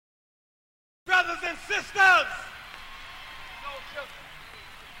Brothers and sisters,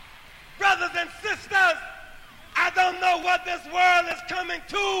 brothers and sisters, I don't know what this world is coming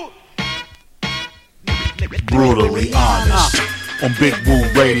to. Brutally honest on Big Woo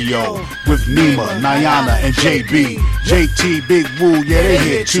Radio with Nima, Niana and JB. JT, Big Woo, yeah, they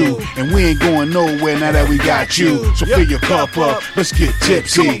hit too. And we ain't going nowhere now that we got you. So fill your cup up, let's get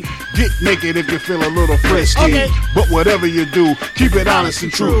tipsy. Get naked if you feel a little frisky. But whatever you do, keep it honest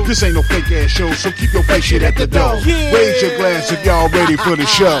and true. This ain't no fake ass show, so keep your fake shit at the door. Raise your glass if y'all ready for the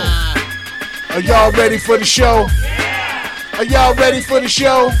show. Are y'all ready for the show? Are y'all ready for the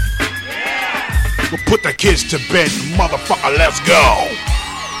show? We'll put the kids to bed, motherfucker, let's go.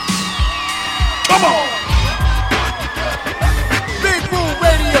 Come on. Big Woo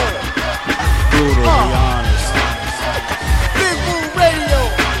Radio. Brutally honest. Big Woo Radio.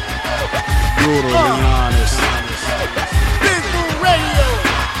 Brutally honest. Big Woo Radio.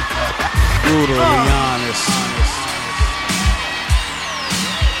 Brutally honest.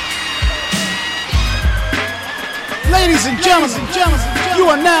 Ladies and gentlemen, you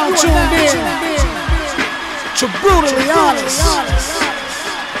are now tuned in to Brutally Honest,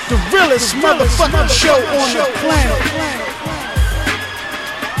 the realest motherfucking show on the planet.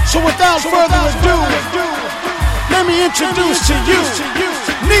 So without further ado, let me introduce to you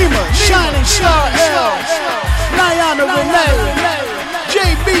Nima, Shining Star L, Niana Renee,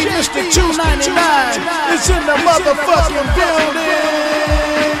 JB, Mr. 299 is in the motherfucking building.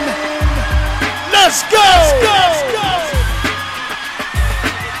 Let's go!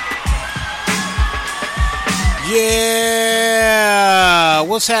 Yeah,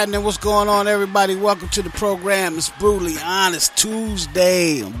 what's happening? What's going on, everybody? Welcome to the program. It's Brutally Honest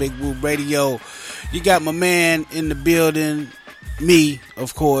Tuesday on Big Woo Radio. You got my man in the building, me,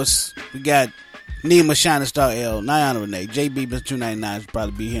 of course. We got Nima, Shining Star L, Niana Renee, JB, Mr. 299 will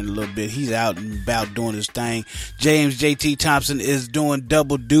probably be here in a little bit. He's out and about doing his thing. James JT Thompson is doing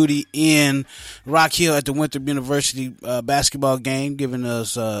double duty in Rock Hill at the Winthrop University basketball game, giving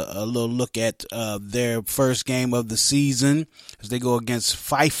us a little look at their first game of the season as they go against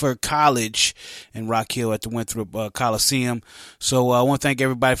Pfeiffer College in Rock Hill at the Winthrop Coliseum. So I want to thank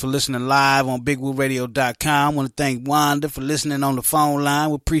everybody for listening live on BigWooRadio.com. I want to thank Wanda for listening on the phone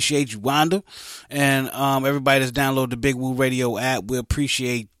line. We appreciate you, Wanda. And everybody that's downloaded the Big Woo Radio app, we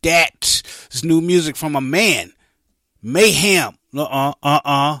appreciate that. It's new music from a man, Mayhem. It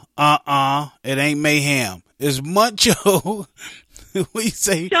ain't Mayhem. It's Muncho. We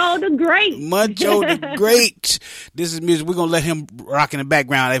say Muncho the Great. Muncho the Great. This is music. We're going to let him rock in the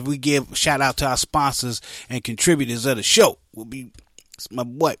background as we give shout out to our sponsors and contributors of the show. Will be my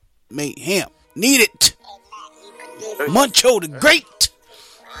boy, Mayhem. Need it. Muncho the Great.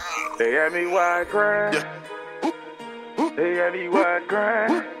 They had me wide crying. They had me wide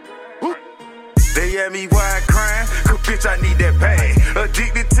crying. They had me wide crying. Cause bitch, I need that bag.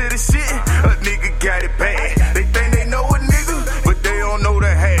 Addicted to the shit. A nigga got it bad. They think they know a nigga, but they don't know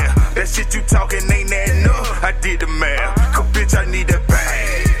the half. That shit you talking ain't that enough. I did the math. Cause bitch, I need that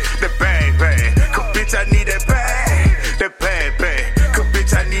bag. The bag, bag. Cause bitch, I need that bag. That bag, bag. Cause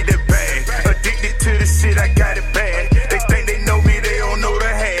bitch, I need that bag. Addicted to the shit, I got it bad. They think they know me, they don't know the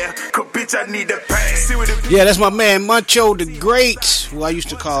half. Cause bitch, I need that bag. Yeah, that's my man Muncho the Great, who I used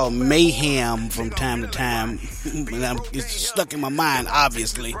to call Mayhem from time to time. And it's stuck in my mind,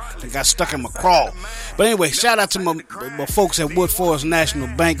 obviously. It got stuck in my crawl. But anyway, shout out to my folks at Woodforest National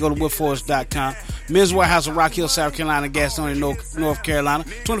Bank. Go to woodforest.com. Men's Warehouse of Rock Hill, South Carolina. Gastonia, North Carolina.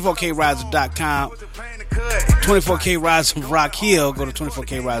 24krides.com. 24K Rides of Rock Hill. Go to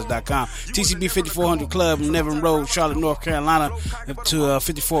 24krides.com. TCB 5400 Club in Nevin Road, Charlotte, North Carolina, up to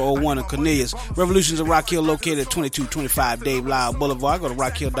 5401 in Cornelius. Revolutions of Rock Hill located at 2225 Dave Lyle Boulevard. Go to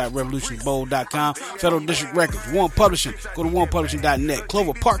rockhill.revolutionsbowl.com. Federal District Records. Warren Publishing. Go to warrenpublishing.net.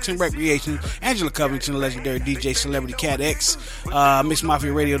 Clover Parks and Recreation. Angela Covington, legendary DJ Celebrity Cat X.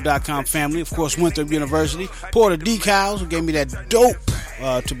 MixedMafiaRadio.com family. Of course, Winthrop University. Porter Decals, who gave me that dope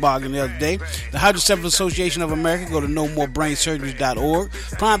toboggan the other day. The Hydrocephalus Association of America. Go to nomorebrainsurgeries.org.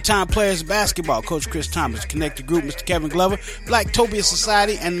 Primetime Players Basketball. Coach Chris Thomas. Connected Group. Mr. Kevin Glover. Black Tobia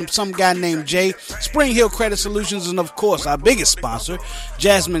Society. And some guy named Jay. Spring Hill Credit Solutions. And of course, our biggest sponsor,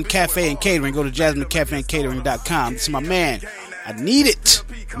 Jasmine Cafe and Catering. Go to jasminecafeandcatering.com. This is my man. I need it.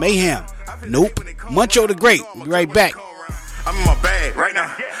 Mayhem. Nope. Muncho the Great. We'll be right back. I'm in my bag right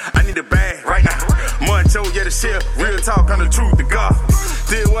now. I need a bag right now. Muncho, yeah, the shit. Real talk on the truth to God.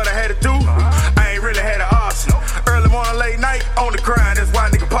 Did what I had to do. I ain't really had an option. Early morning, late night, on the grind. That's why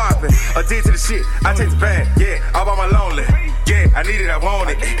nigga poppin'. Addicted to the shit. I take the bag. Yeah, all by my lonely. Yeah, I need it, I want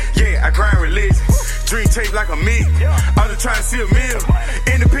it. Yeah, I grind religion. Dream tape like a meal. I'm just trying to see a meal.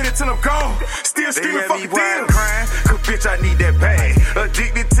 Independent till I'm gone. Still nigga screaming fucking deal. Crying, cause bitch, I need that bag.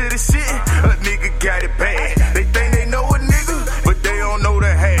 Addicted to the shit, a nigga got it bad. They think they know a nigga, but they don't know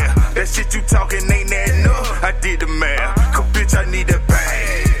the half. That shit you talking ain't that enough. I did the math, cause bitch, I need that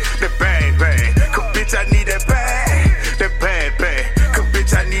bag. That bag, bag. Cause bitch, I need that bag. That bag, bag. Cause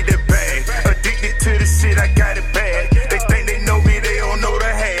bitch, I need that bag. Addicted to the shit, I got it bad. They think they know me, they don't know the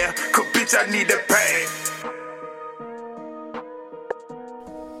half. Cause bitch, I need that bag.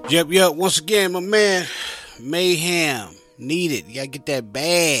 Yep. Once again, my man, Mayhem. Need it. You gotta get that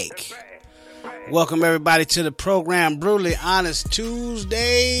bag. Welcome everybody to the program, Brutally Honest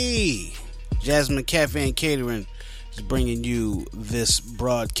Tuesday. Jasmine Cafe and Catering is bringing you this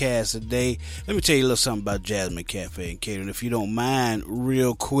broadcast today. Let me tell you a little something about Jasmine Cafe and Catering, if you don't mind,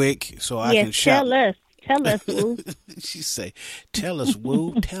 real quick, so I can shout. Tell us, Woo. She say, tell us,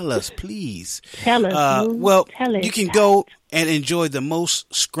 Woo. Tell us, please. Tell us, Woo. Well, tell you can go and enjoy the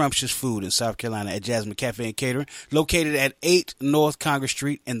most scrumptious food in South Carolina at Jasmine Cafe and Catering, located at 8 North Congress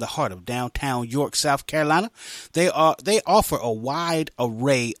Street in the heart of downtown York, South Carolina. They offer a wide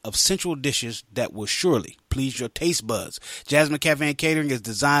array of central dishes that will surely please your taste buds. Jasmine Cafe and Catering is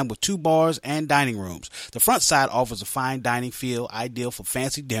designed with 2 bars and dining rooms. The front side offers a fine dining feel ideal for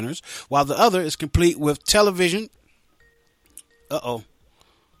fancy dinners, while the other is complete with television.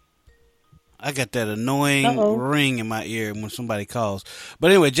 I got that annoying ring in my ear when somebody calls. But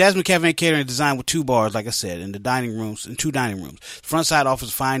anyway, Jasmine Cafe and Catering is designed with 2 bars, like I said, in the dining rooms, and 2 dining rooms. The front side offers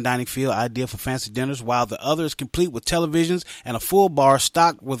a fine dining feel, ideal for fancy dinners, while the other is complete with televisions and a full bar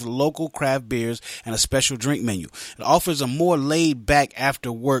stocked with local craft beers and a special drink menu. It offers a more laid-back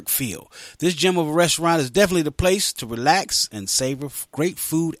after-work feel. This gem of a restaurant is definitely the place to relax and savor great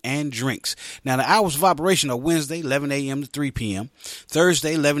food and drinks. Now, the hours of operation are Wednesday, 11 a.m. to 3 p.m.,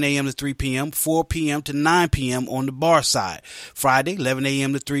 Thursday, 11 a.m. to 3 p.m., 4 p.m. to 9 p.m. on the bar side. Friday, 11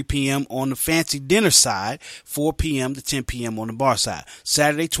 a.m. to 3 p.m. on the fancy dinner side. 4 p.m. to 10 p.m. on the bar side.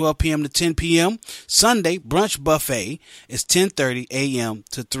 Saturday, 12 p.m. to 10 p.m. Sunday, brunch buffet is 10:30 a.m.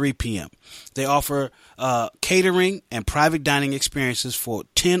 to 3 p.m. They offer catering and private dining experiences for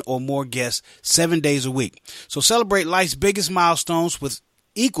 10 or more guests 7 days a week. So celebrate life's biggest milestones with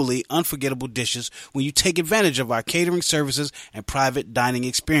equally unforgettable dishes when you take advantage of our catering services and private dining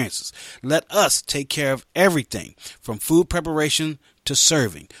experiences. Let us take care of everything from food preparation to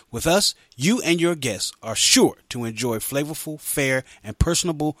serving. With us, you and your guests are sure to enjoy flavorful, fair, and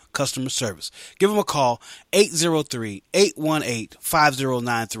personable customer service. Give them a call,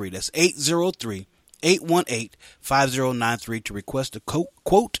 803-818-5093. That's 803-818-5093 to request a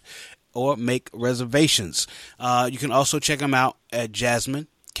quote or make reservations. You can also check them out at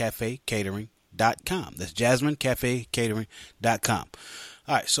JasmineCafeCatering.com. That's JasmineCafeCatering.com.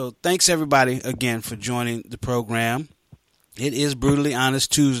 All right, so thanks everybody again for joining the program. It is Brutally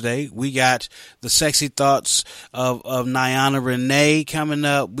Honest Tuesday. We got the sexy thoughts of Niana Renee coming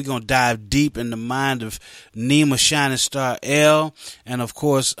up. We're going to dive deep in the mind of Nima Shining Star L. And, of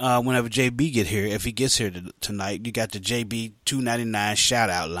course, whenever JB get here, if he gets here tonight, you got the JB 299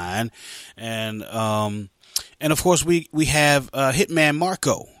 shout-out line. And of course, we have Hitman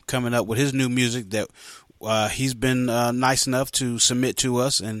Marco coming up with his new music that he's been nice enough to submit to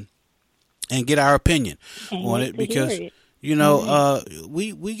us and get our opinion on it, because you know,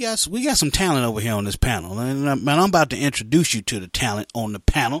 we got some talent over here on this panel, and I'm about to introduce you to the talent on the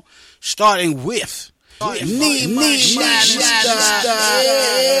panel, starting with Nima Shining Star.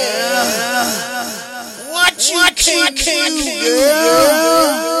 What you can do,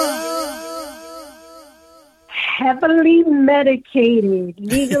 girl? Heavily medicated,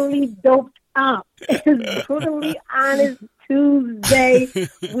 legally doped up. It's Brutally Honest Tuesday.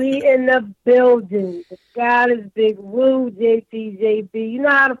 We in the building. God is big. Woo, JB. You know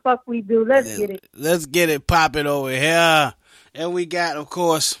how the fuck we do. Let's get it. Let's get it popping over here. And we got, of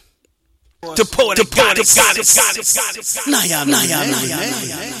course, the poetic goddess.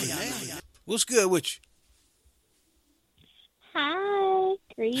 Niana. What's good with you? Hi.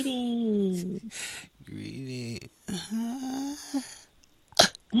 Greetings.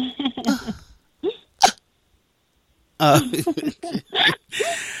 All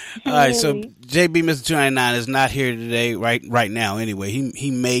right, so JB Mr. 299 is not here today, right now. Anyway,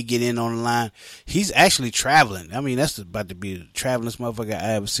 he may get in on the line. He's actually traveling. I mean, that's about to be the travelingest motherfucker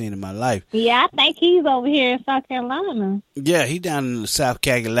I ever seen in my life. Yeah, I think he's over here in South Carolina. Yeah, he down in the South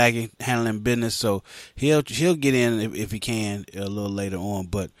Kakalaki handling business, so he'll get in if he can a little later on.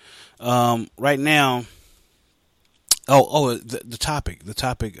 But right now. The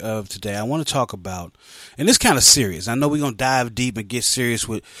topic of today, I want to talk about, and it's kind of serious. I know we're going to dive deep and get serious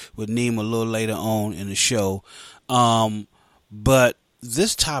with Nima a little later on in the show. But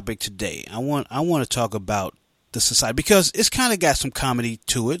this topic today, I want to talk about the society, because it's kind of got some comedy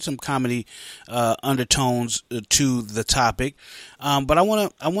to it, some comedy undertones to the topic. But I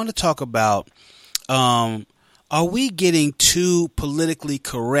want to talk about, are we getting too politically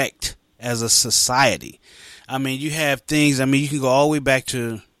correct as a society? I mean, you have things, I mean, you can go all the way back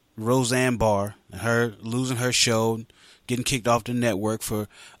to Roseanne Barr, her losing her show, getting kicked off the network for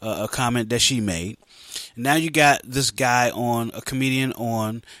a comment that she made. Now you got this guy on, a comedian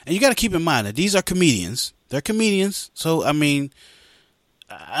on, and you got to keep in mind that these are comedians. They're comedians. So, I mean,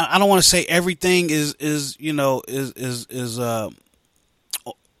 I don't want to say everything is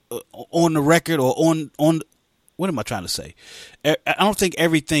on the record or on, what am I trying to say? I don't think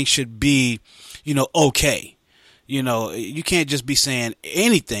everything should be, okay. You can't just be saying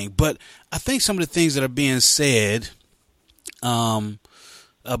anything, but I think some of the things that are being said,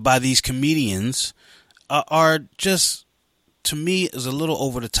 by these comedians are just, to me, is a little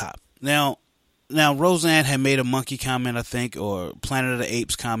over the top. Now, Roseanne had made a monkey comment, I think, or Planet of the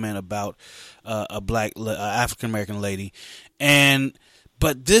Apes comment about a black African American lady,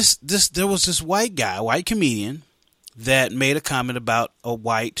 but there was this white comedian that made a comment about a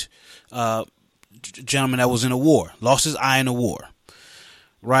white gentleman that was in a war, lost his eye in a war,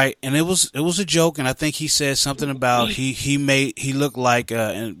 right? And it was a joke, and I think he said something about he looked like,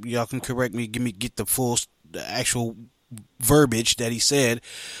 and y'all can correct me, get the actual verbiage that he said,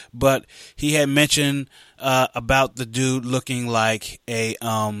 but he had mentioned about the dude looking like a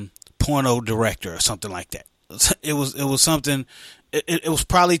porno director or something like that. It was something. It was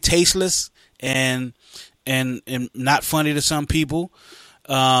probably tasteless and not funny to some people,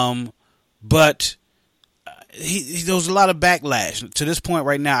 but there was a lot of backlash to this point.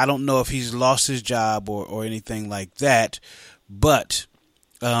 Right now, I don't know if he's lost his job or anything like that, but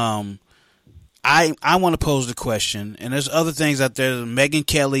I want to pose the question, and there's other things out there. The Megyn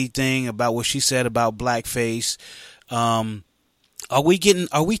Kelly thing about what she said about blackface. Are we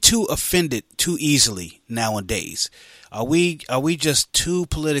too offended too easily nowadays? Are we just too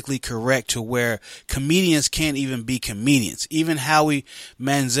politically correct to where comedians can't even be comedians? Even Howie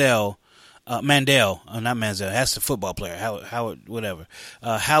Mandel, not Manziel, that's the football player,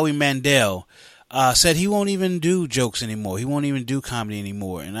 Howie Mandel said he won't even do jokes anymore. He won't even do comedy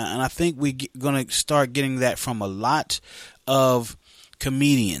anymore. And I think we're going to start getting that from a lot of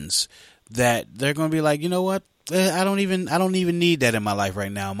comedians, that they're going to be like, you know what? I don't even need that in my life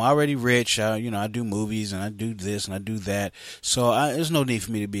right now. I'm already rich. I do movies and I do this and I do that. So there's no need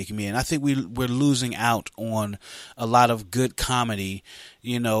for me to be a comedian. I think we're losing out on a lot of good comedy,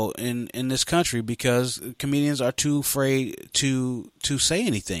 in this country, because comedians are too afraid to say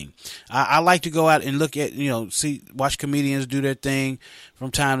anything. I like to go out and look at, watch comedians do their thing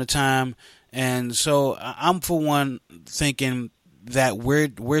from time to time. And so I'm, for one, thinking that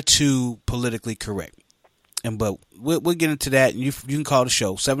we're too politically correct. But we'll get into that, and you can call the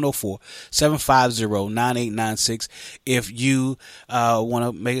show 704-750-9896 if you want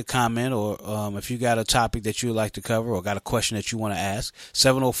to make a comment, or if you got a topic that you would like to cover, or got a question that you want to ask.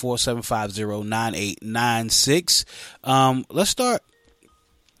 704-750-9896. Let's start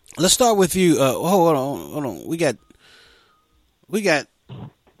with you. Hold on. We got JB,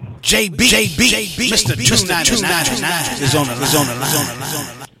 Mr. 299 is on the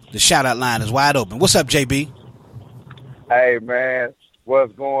line. The shout-out line is wide open. What's up, JB? Hey, man.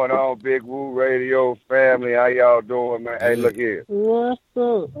 What's going on, Big Woo Radio family? How y'all doing, man? Hey, look here. What's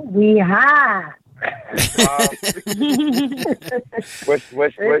up? We high. What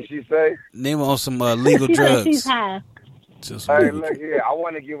she say? Nima on some legal drugs. She's high. Hey, look here. I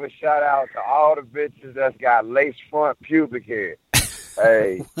want to give a shout-out to all the bitches that's got lace front pubic hair.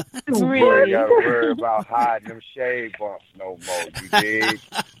 Hey, you ain't got to worry about hiding them shade bumps no more, you dig?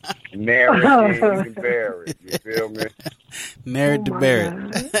 Narrow it, you can bear it, you feel me? Narrow to bear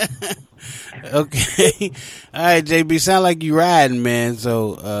it. Okay. All right, JB, sound like you riding, man,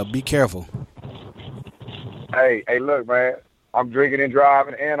 so be careful. Hey, look, man. I'm drinking and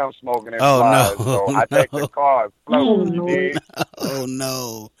driving, and I'm smoking and flying, so I take the car and float, you dig? Oh,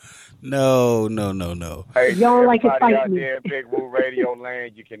 no. Hey, you don't like to fight out me. there in Big Woo Radio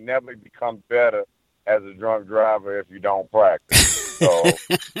land, you can never become better as a drunk driver if you don't practice. So.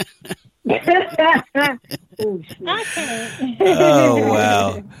 Oh,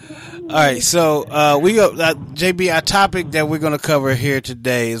 wow. All right, so we go, JB, our topic that we're going to cover here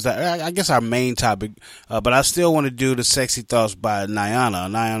today is, I guess, our main topic, but I still want to do the sexy thoughts by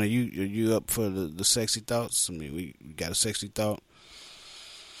Niana. Niana, you up for the sexy thoughts? I mean, we got a sexy thought.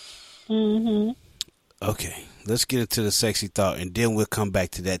 Mm-hmm. Okay, let's get into the sexy thought, and then we'll come back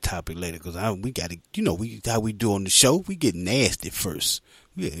to that topic later. Because we got to, how we do on the show. We get nasty first.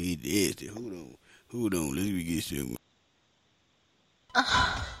 We got to get nasty. Hold on. Let me get some.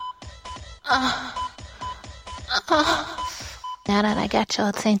 Now that I got your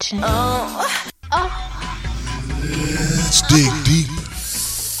attention. Let's dig deep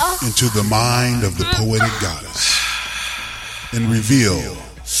into the mind of the poetic goddess and reveal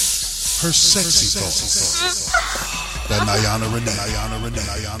her sexy thoughts. By Niana Renee.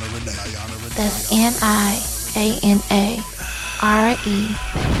 That's NianaRenee.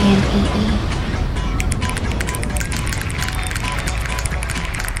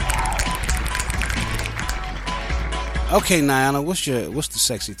 Okay, Niana, what's the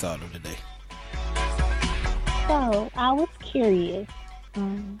sexy thought of the day? So I was curious.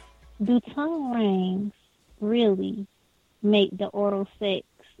 Do tongue rings really make the oral sex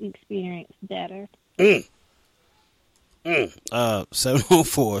experience better?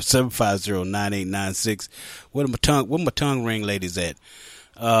 704-750-9896. Where my tongue ring ladies at?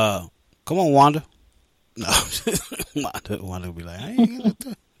 Come on, Wanda. No, Wanda will be like, I ain't gonna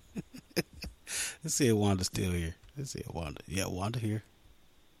do. Let's see if Wanda's still here. Let's see if Wanda. Yeah, Wanda here.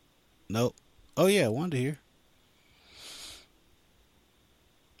 Nope. Oh yeah, Wanda here.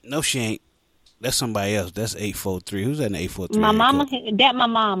 No, she ain't. That's somebody else. That's 843. Who's that in 843? My mama. That my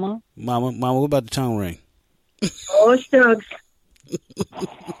mama. Mama, what about the tongue ring? Oh, shucks.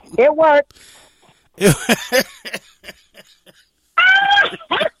 It worked.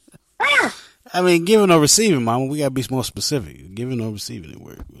 I mean, giving or receiving, Mama. We gotta be more specific. Giving or receiving, it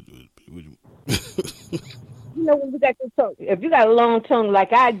works. You know, when you got your tongue, if you got a long tongue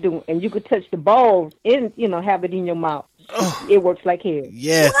like I do, and you could touch the balls and have it in your mouth, it works like hell.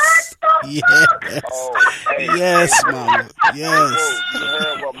 Yes. Yes. Yes, Mama. Yes. You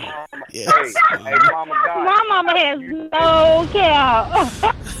heard what Mama? Yes. Hey, Mama God. My mama has no care.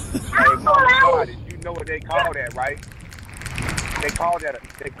 Hey, Mama God, you know what they call that, right? They call that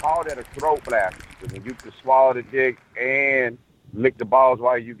a throat blast. When you can swallow the dick and lick the balls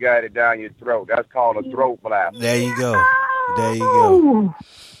while you got it down your throat. That's called a throat blast. There you go.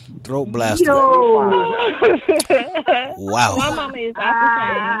 Throat blaster. Wow. My mama is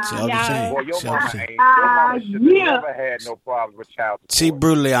off the chain. Boy, your mama should have never had no problems with child support. She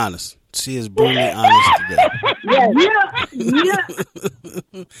brutally honest. She is brutally honest today. Yeah.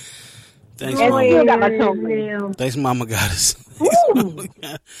 Thanks, Mama. Got my tongue ring. Thanks, Mama Goddess.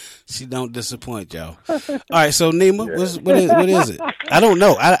 She don't disappoint, y'all. All right, so Nima, what is it? I don't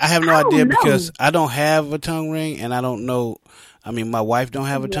know. I have no idea because I don't have a tongue ring, and I don't know. I mean, my wife don't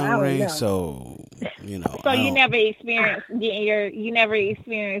have a tongue ring, so So you never experienced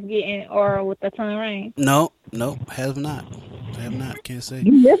getting oral with the tongue ring? No, have not. Can't say.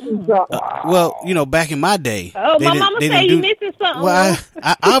 You missing something? Well, back in my day. Oh, my mama say you missing something. Well,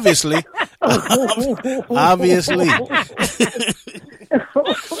 I obviously,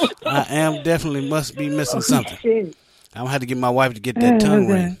 I am definitely must be missing something. I'm gonna have to get my wife to get that tongue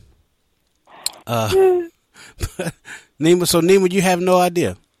ring. Nima, you have no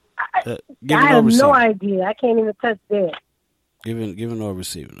idea. I have no idea. I can't even touch that. Giving or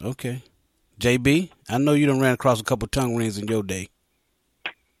receiving. Okay. JB, I know you done ran across a couple tongue rings in your day.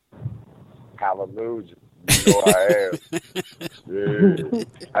 Hallelujah. You know I have. Yeah.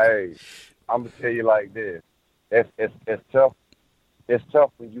 Hey, I'm gonna tell you like this. It's tough. It's tough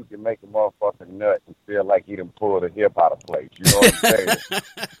when you can make a motherfucker nut and feel like he done pulled a hip out of place. You know what I'm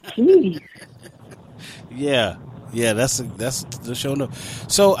saying? Yeah, that's the show. No,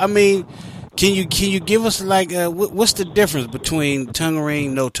 so I mean, can you give us like what's the difference between tongue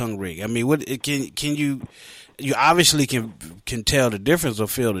ring, no tongue ring? I mean, what can you obviously can tell the difference or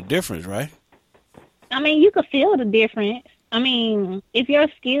feel the difference, right? I mean, you could feel the difference. I mean, if your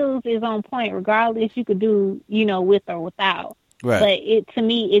skills is on point, regardless, you could do with or without. Right. But to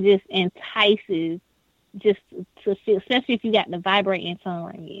me, it just entices just to feel, especially if you got the vibrating tongue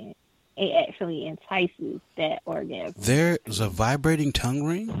ring in. It actually entices that orgasm. There's a vibrating tongue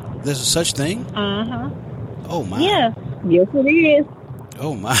ring? There's a such thing? Uh-huh. Oh, my. Yeah. Yes, it is.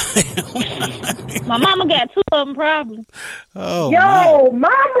 Oh, my. My mama got two of them probably. Oh, Yo, my.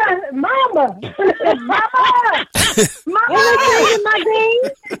 Mama! My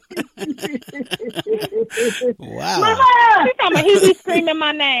wow. Mama! He be screaming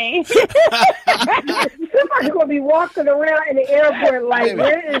my name. Somebody's going to be walking around in the airport like,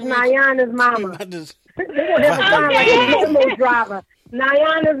 where is Niana's mama? They're going to have to sound like a limo driver.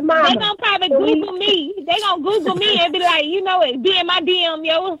 Niana's mama. They gonna probably Google me. They gonna Google me and be like, you know it, be in my DM,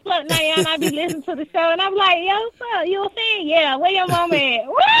 yo, what's up, Niana? I be listening to the show, and I'm like, yo, what's up? You a fan? Yeah, where your mama at?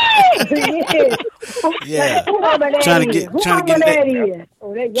 Yeah. Trying to get with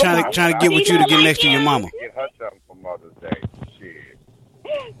you to get next to your mama. Get her something for Mother's Day. Shit.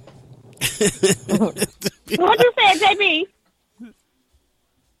 What you said, JB?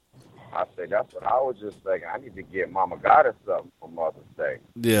 I say that's what I was just thinking. I need to get Mama Goddess something for Mother's Day.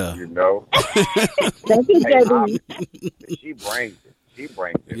 Yeah. You know? Thank you, JB. She brings it. She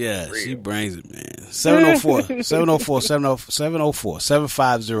brings it. Yeah, she brings it, man.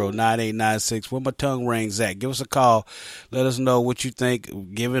 704-750-9896. Where my tongue rings at? Give us a call. Let us know what you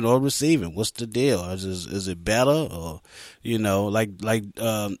think, giving or receiving. What's the deal? Is it better? Or, you know, like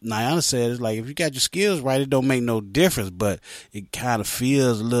Niana said, it's like if you got your skills right, it don't make no difference, but it kind of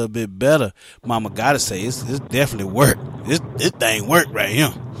feels a little bit better. Mama gotta say, it's definitely work. This thing work right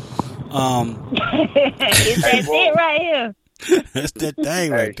here. It's that shit right here. That's that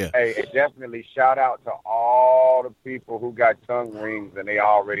thing right there. Hey, definitely shout out to all the people who got tongue rings and they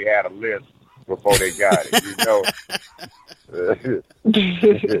already had a list before they got it. You know,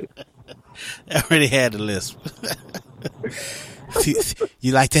 I already had the list.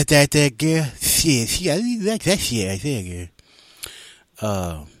 You like that girl? Shit, you like that shit right there,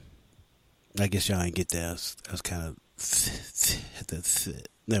 girl. I guess y'all ain't get that. I was kind of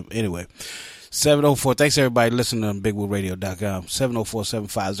anyway. 704. Thanks everybody listening on BigWoodRadio.com.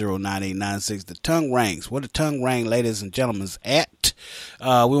 704-750-9896. The tongue rings. What the tongue ring, ladies and gentlemen, is at. We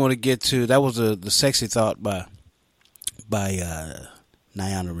want to get to that was the sexy thought by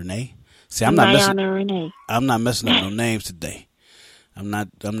Niana Renee. See, I'm not messing up no names today. I'm not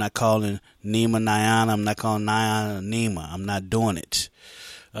calling Nima Niana. I'm not calling Niana Nima. I'm not doing it.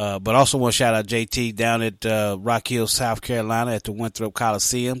 But also want to shout out JT down at Rock Hill, South Carolina at the Winthrop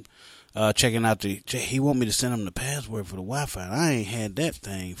Coliseum. Checking out he want me to send him the password for the Wi-Fi. I ain't had that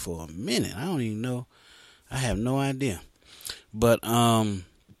thing for a minute. I don't even know. I have no idea. But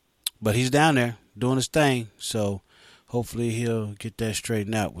he's down there doing his thing. So hopefully he'll get that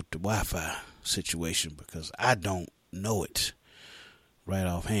straightened out with the Wi-Fi situation because I don't know it right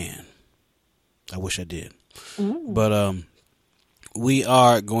offhand. I wish I did. But we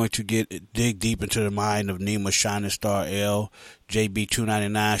are going to dig deep into the mind of Nima Shining Star L. JB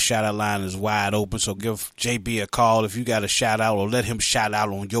 299 shout out line is wide open, so give JB a call if you got a shout out or let him shout out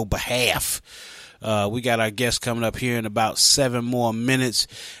on your behalf. We got our guest coming up here in about 7 more minutes,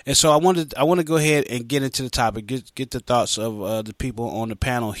 and so I want to go ahead and get into the topic. Get the thoughts of the people on the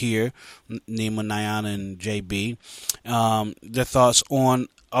panel here, Nima, Niana, and JB. Their thoughts on.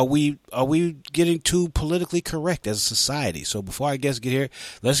 Are we getting too politically correct as a society? So before our guests get here,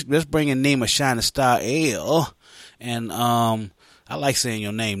 let's bring in Nima Shining Star L. And I like saying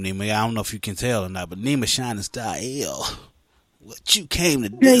your name, Nima. I don't know if you can tell or not, but Nima Shining Star L. What you came to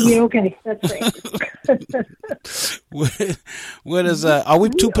do? Yeah, okay, that's right. What is are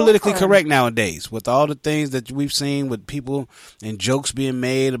we too politically correct nowadays with all the things that we've seen with people and jokes being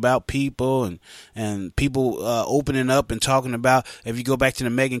made about people and people opening up and talking about, if you go back to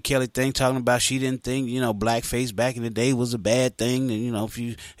the Megyn Kelly thing, talking about she didn't think, blackface back in the day was a bad thing, and if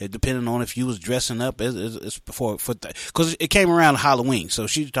you, depending on if you was dressing up it's for because it came around Halloween, so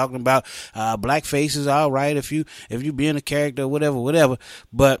she's talking about blackface is all right if you being a character, whatever,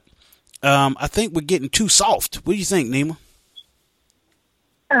 but I think we're getting too soft. What do you think, Nima?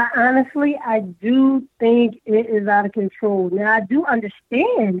 Honestly, I do think it is out of control. Now, I do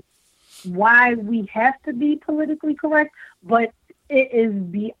understand why we have to be politically correct, but it is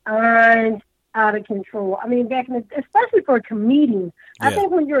beyond out of control. I mean, especially for a comedian. Yeah. I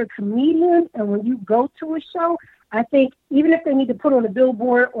think when you're a comedian and when you go to a show, I think even if they need to put on the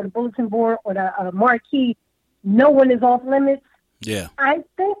billboard or the bulletin board or the marquee, no one is off limits. Yeah, I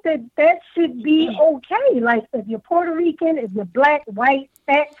think that should be okay. Like, if you're Puerto Rican, if you're black, white,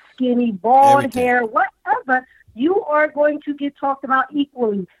 fat, skinny, bald hair, whatever, you are going to get talked about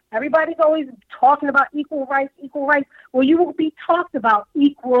equally. Everybody's always talking about equal rights. Well, you will be talked about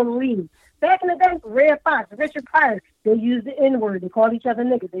equally. Back in the day, Red Fox, Richard Pryor, they used the N-word. They called each other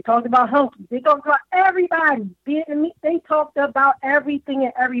niggas. They talked about hunkies. They talked about everybody. Vietnamese, they talked about everything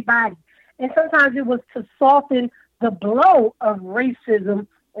and everybody. And sometimes it was to soften the blow of racism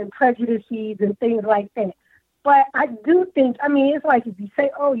and prejudices and things like that. But I do think, it's like if you say,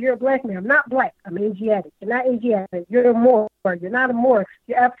 oh, you're a black man. I'm not black. I'm Asiatic. You're not Asiatic. You're a Moor. You're not a Moor.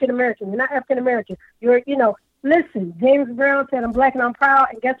 You're African-American. You're not African-American. You're, listen, James Brown said, I'm black and I'm proud.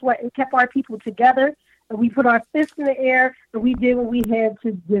 And guess what? It kept our people together. And we put our fists in the air and we did what we had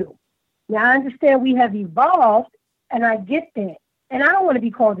to do. Now, I understand we have evolved, and I get that. And I don't want to be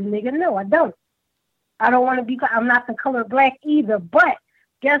called a nigga. No, I don't. I don't want to be. I'm not the color black either. But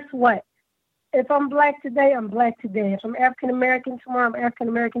guess what? If I'm black today, I'm black today. If I'm African American tomorrow, I'm African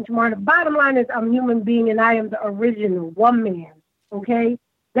American tomorrow. The bottom line is I'm a human being and I am the original one man. Okay?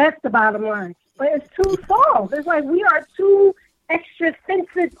 That's the bottom line. But it's too soft. It's like we are too extra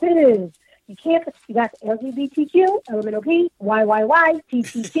sensitive. You can't, you got the LGBTQ, LMNOP, YYY,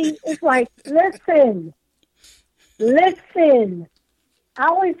 TTT. It's like, listen. I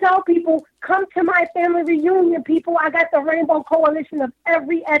always tell people, come to my family reunion, people. I got the Rainbow Coalition of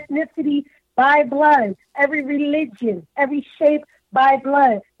every ethnicity by blood, every religion, every shape by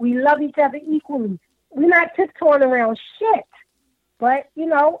blood. We love each other equally. We're not tiptoeing around shit. But, you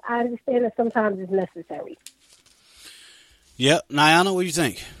know, I understand that sometimes it's necessary. Yep. Niana, what do you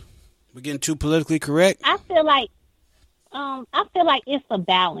think? We're getting too politically correct? I feel like it's a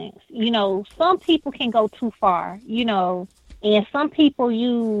balance. You know, some people can go too far, you know, and some people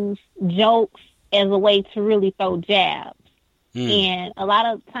use jokes as a way to really throw jabs. And a lot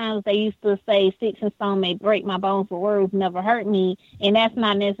of times they used to say, sticks and stone may break my bones, but words never hurt me. And that's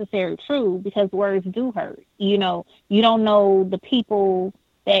not necessarily true because words do hurt. You know, you don't know the people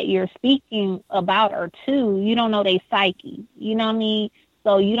that you're speaking about or to. You don't know their psyche. You know what I mean?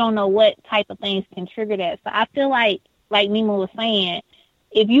 So you don't know what type of things can trigger that. So I feel like Nima was saying,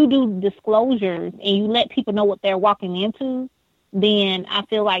 if you do disclosures and you let people know what they're walking into, then I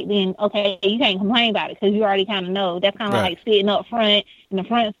feel like okay, you can't complain about it because you already kind of know. That's kind of like sitting up front in the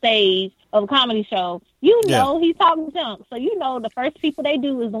front stage of a comedy show. You know he's talking junk. So you know the first people they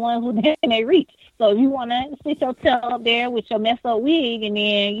do is the ones who they reach. So if you want to sit your tail up there with your messed up wig and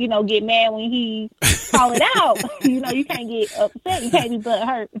then, you know, get mad when he call it out, you know, you can't get upset. You can't be butt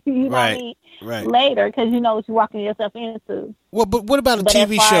hurt. You know what I mean? Right. Later because you know what you're walking yourself into. Well, but what about a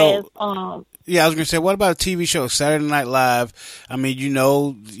TV show? Yeah, I was going to say, what about a TV show, Saturday Night Live? I mean, you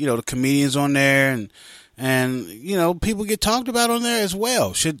know, the comedians on there and you know, people get talked about on there as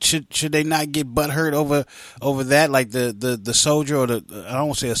well. Should they not get butthurt over that? Like the soldier or I don't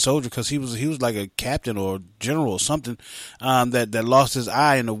want to say a soldier because he was like a captain or general or something, that lost his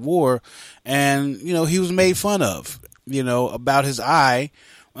eye in the war. And, you know, he was made fun of, you know, about his eye,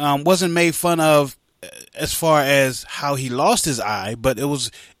 wasn't made fun of as far as how he lost his eye, but it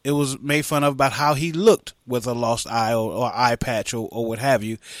was made fun of about how he looked with a lost eye or eye patch or what have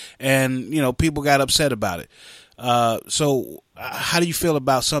you. And, you know, people got upset about it. So how do you feel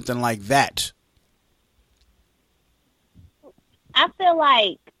about something like that? I feel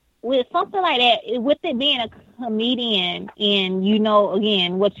like with something like that, with it being a comedian and, you know,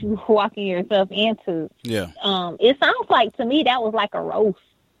 again, what you walking yourself into. Yeah. It sounds like to me that was like a roast.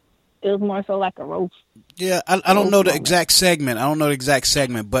 It was more so like a roast. Yeah, I don't know the exact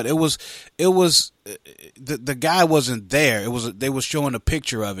segment. But it was the guy wasn't there. They was showing a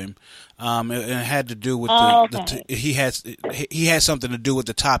picture of him, and it had to do with he had something to do with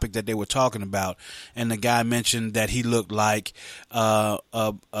the topic that they were talking about, and the guy mentioned that he looked like a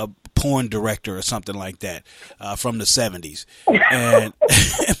porn director or something like that from the 70s, and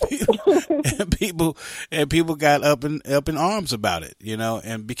people got up in arms about it, you know,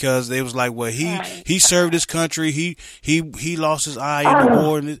 and because they was like, well, he served his country, he lost his eye in the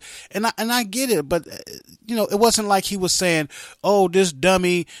war, and I get it, but you know, it wasn't like he was saying, oh, this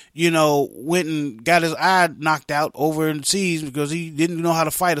dummy, you know, went and got his eye knocked out overseas because he didn't know how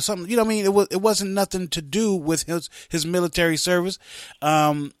to fight or something. You know what I mean? It wasn't nothing to do with his military service.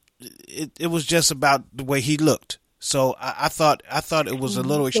 It was just about the way he looked. So I thought it was a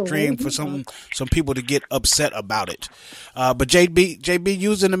little extreme for some people to get upset about it. But JB, you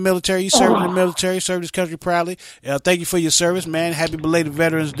was in the military. You served in the military, served his country proudly. Thank you for your service, man. Happy belated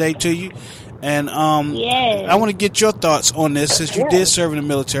Veterans Day to you. And I want to get your thoughts on this since you did serve in the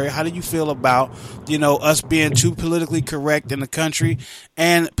military. How do you feel about, you know, us being too politically correct in the country,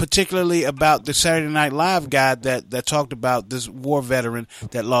 and particularly about the Saturday Night Live guy that talked about this war veteran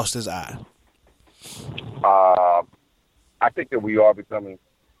that lost his eye? I think that we are becoming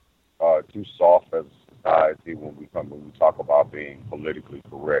too soft as a society when we talk about being politically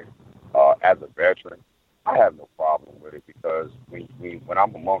correct. As a veteran, I have no problem with it because when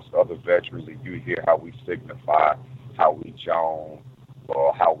I'm amongst other veterans and you hear how we signify, how we joan,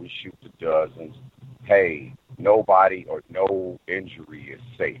 or how we shoot the dozens, hey, nobody or no injury is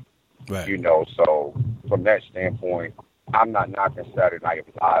safe. Right. You know, so from that standpoint, I'm not knocking Saturday Night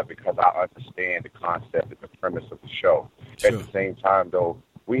Live because I understand the concept and the premise of the show. Sure. At the same time, though,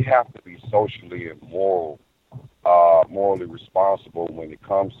 we have to be socially and morally responsible when it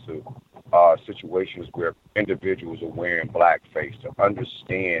comes to situations where individuals are wearing blackface, to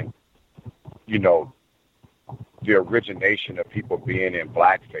understand, you know, the origination of people being in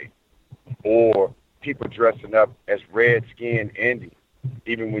blackface or people dressing up as red-skinned Indians.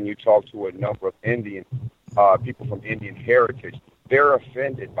 Even when you talk to a number of Indian people from Indian heritage, they're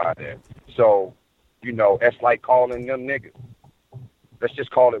offended by that. So, you know, that's like calling them niggas. Let's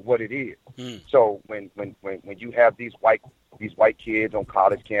just call it what it is. So when you have these white kids on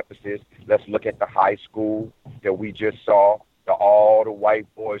college campuses, let's look at the high school that we just saw. All the white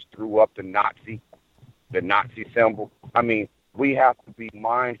boys threw up the Nazi symbol. I mean, we have to be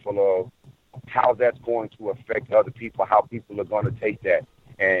mindful of how that's going to affect other people, how people are going to take that,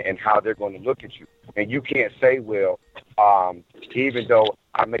 and how they're going to look at you. And you can't say, well, even though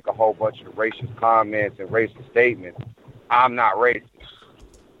I make a whole bunch of racist comments and racist statements, I'm not racist.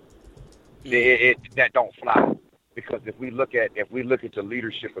 That don't fly. Because if we look at the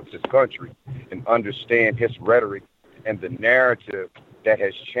leadership of this country and understand his rhetoric and the narrative that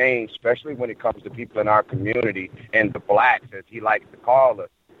has changed, especially when it comes to people in our community and the blacks, as he likes to call us,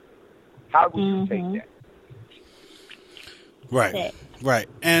 how would you take that? Right.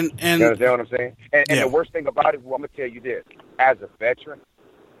 And you understand what I'm saying? And the worst thing about it, well, I'm gonna tell you this: as a veteran,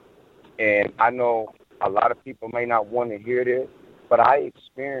 and I know a lot of people may not want to hear this, but I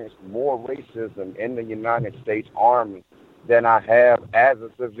experienced more racism in the United States Army than I have as a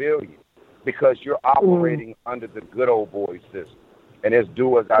civilian, because you're operating under the good old boy system. And it's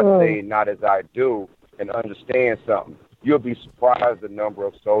do as I say, not as I do. And understand something. You'll be surprised the number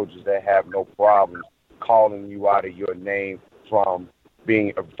of soldiers that have no problems calling you out of your name from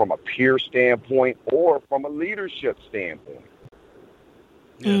a peer standpoint or from a leadership standpoint.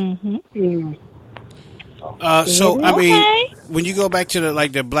 So I mean, when you go back to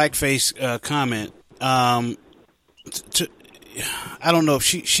the blackface comment, I don't know if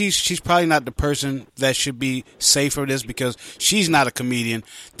she's probably not the person that should be safe for this, because she's not a comedian.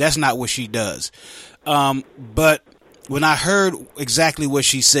 That's not what she does. But when I heard exactly what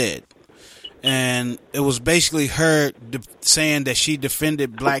she said, and it was basically her saying that she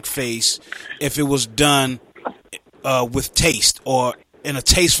defended blackface if it was done with taste or in a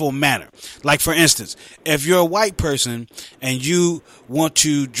tasteful manner. Like, for instance, if you're a white person and you want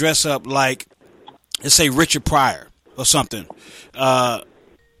to dress up like, let's say, Richard Pryor or something,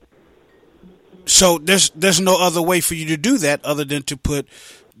 so there's no other way for you to do that other than to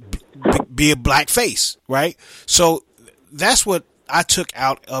be a black face, right? So that's what I took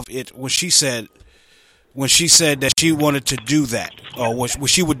out of it when she said that she wanted to do that, or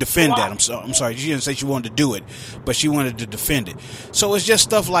she would defend that. I'm sorry, she didn't say she wanted to do it, but she wanted to defend it. So it's just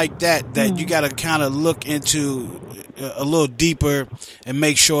stuff like that you got to kind of look into a little deeper and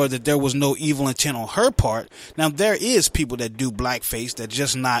make sure that there was no evil intent on her part. Now, there is people that do blackface that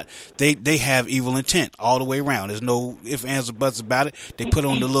just not, they have evil intent all the way around. There's no ifs, ands, or buts about it. They put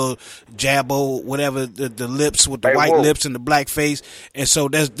on the little jabbo, whatever, the lips with the white lips and the black face. And so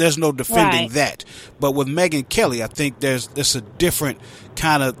there's no defending that. But with Megyn Kelly, I think there's a different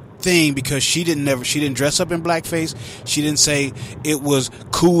kind of thing, because she didn't dress up in blackface. She didn't say it was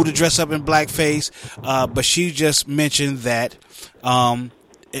cool to dress up in blackface, but she just mentioned that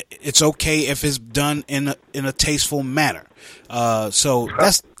it's okay if it's done in a tasteful manner. So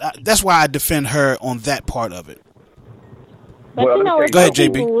that's why I defend her on that part of it. But well, you know, go ahead,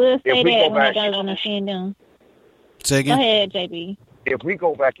 JB. People will say that when they don't understand them. Say again? Go ahead, JB. If we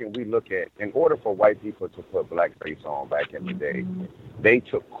go back and we look at, in order for white people to put blackface on back in the day, they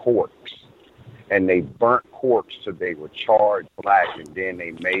took corks and they burnt corks so they were charred black, and then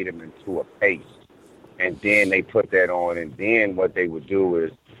they made them into a paste, and then they put that on. And then what they would do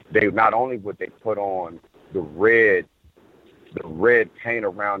is they not only would they put on the red paint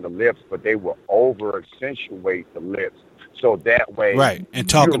around the lips, but they would over accentuate the lips, so that way, right, and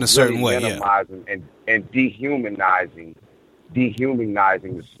talk in a certain way, minimizing and dehumanizing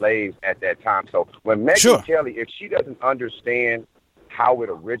the slaves at that time. So when Megyn Kelly, if she doesn't understand how it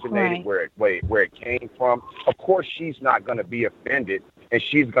originated, where it came from, of course she's not going to be offended, and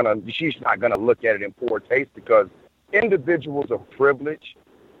she's not going to look at it in poor taste, because individuals of privilege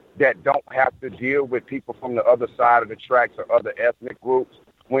that don't have to deal with people from the other side of the tracks or other ethnic groups,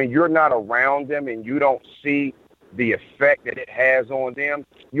 when you're not around them and you don't see the effect that it has on them,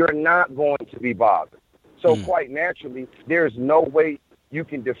 you're not going to be bothered. So quite naturally, there's no way you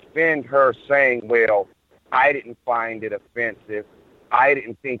can defend her saying, well, I didn't find it offensive. I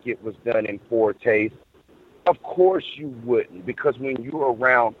didn't think it was done in poor taste. Of course you wouldn't, because when you're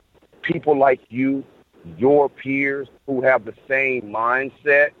around people like you, your peers who have the same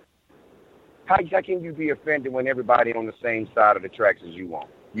mindset, how can you be offended when everybody on the same side of the tracks as you on?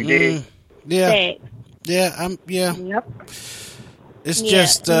 You did? Yeah. Yeah. Yep. It's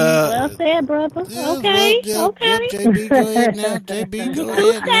just well said, brother. Okay. JB, go ahead now. JB, go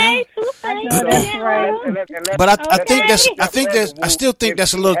ahead now. That's right. But I still think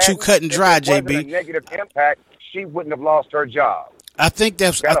that's a little too cut and dry, if it wasn't JB. a negative impact, she wouldn't have lost her job. I think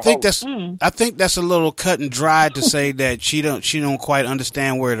that's a little cut and dry to say that she don't quite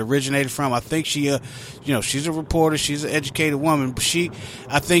understand where it originated from. I think she she's a reporter, she's an educated woman, but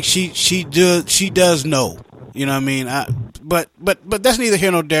I think she does know. You know what I mean? But that's neither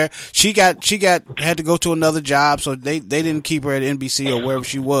here nor there. She had to go to another job, so they didn't keep her at NBC or wherever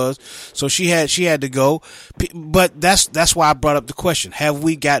she was. So she had to go. But that's why I brought up the question: have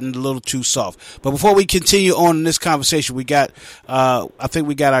we gotten a little too soft? But before we continue on in this conversation, we got I think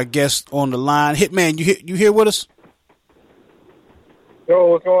we got our guest on the line. Hitman, you here with us? Yo,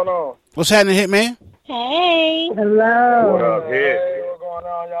 what's going on? What's happening, Hitman? Hey. Hello. What up, Hit? Hey, what's going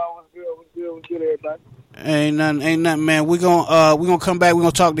on, y'all? What's good, everybody? Ain't nothing, man. We're gonna come back. We're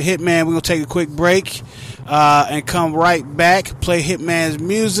gonna talk to Hitman. We're gonna take a quick break, and come right back. Play Hitman's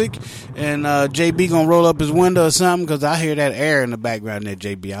music, and JB gonna roll up his window or something because I hear that air in the background there,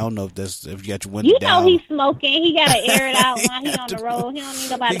 JB. I don't know if you got your window down. You know he's smoking. He gotta air it out while he's on the road. He don't need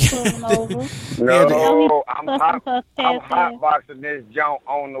nobody to pull him over. No, I'm hotboxing this junk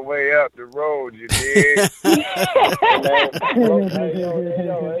on the way up the road. You dig? Hey,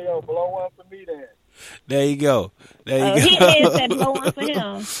 yo, blow one for me then. There you go. He said blow one for him.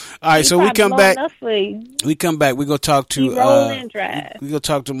 All right, so we come back. We come back. We gonna talk to we gonna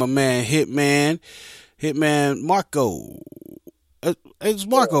talk to my man Hitman Marco. It's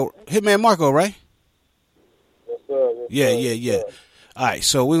Marco. Hitman Marco, right? Yes, sir. Yeah. All right,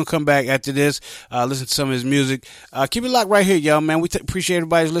 so we're going to come back after this, listen to some of his music. Keep it locked right here, y'all, man. We appreciate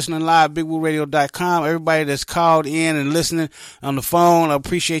everybody who's listening live, BigWooRadio.com. Everybody that's called in and listening on the phone, I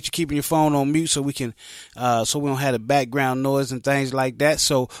appreciate you keeping your phone on mute so we can, so we don't have the background noise and things like that.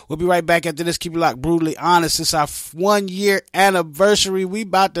 So we'll be right back after this. Keep it locked, Brutally Honest. It's our 1 year anniversary. We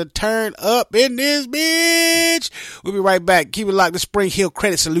about to turn up in this bitch. We'll be right back. Keep it locked to Spring Hill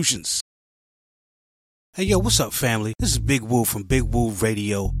Credit Solutions. Hey, yo, what's up, family? This is Big Woo from Big Woo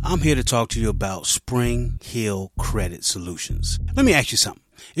Radio. I'm here to talk to you about Spring Hill Credit Solutions. Let me ask you something.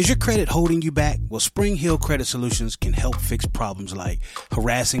 Is your credit holding you back? Well, Spring Hill Credit Solutions can help fix problems like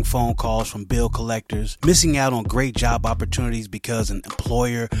harassing phone calls from bill collectors, missing out on great job opportunities because an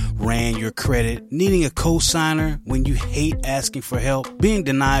employer ran your credit, needing a co-signer when you hate asking for help, being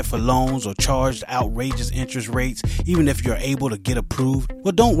denied for loans or charged outrageous interest rates even if you're able to get approved.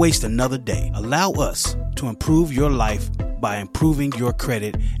 Well, don't waste another day. Allow us to improve your life by improving your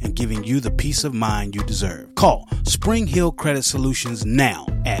credit and giving you the peace of mind you deserve. Call Spring Hill Credit Solutions now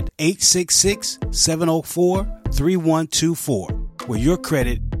at 866-704-3124, where your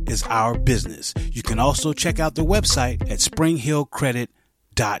credit is our business. You can also check out their website at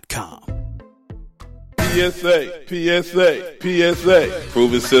springhillcredit.com. PSA.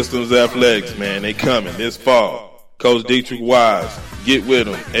 Proven Systems Athletics, man. They coming this fall. Coach Dietrich Wise. Get with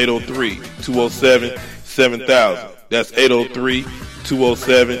them. 803-207-7000. That's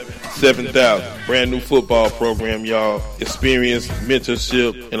 803-207-7000. Brand new football program, y'all. Experience,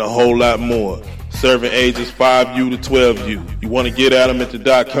 mentorship, and a whole lot more. Serving ages 5U to 12U. You want to get at them at the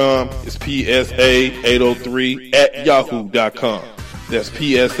 .com? It's PSA803@yahoo.com. That's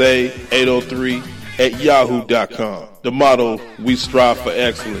PSA803@yahoo.com. The motto, we strive for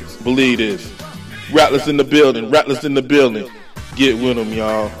excellence. Believe this. Rattlers in the building. Get with them,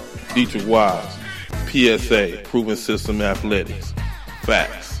 y'all. Dietrich Wise. PSA, Proven System Athletics.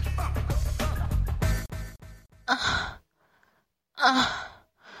 Facts.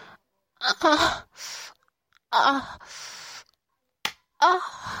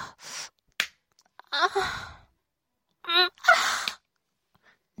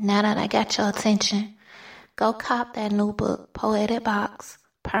 Now that I got your attention, go cop that new book, Poetic Box,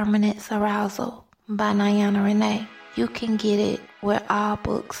 Permanent Arousal by Niana and JB. You can get it where all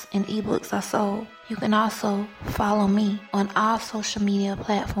books and ebooks are sold. You can also follow me on all social media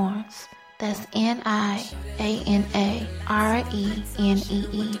platforms. That's NIANARENEE.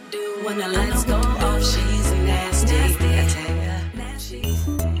 When the lights go off, she's nasty.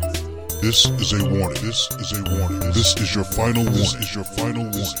 This is a warning. This is your final warning.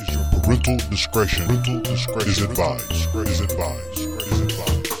 Parental discretion is advised.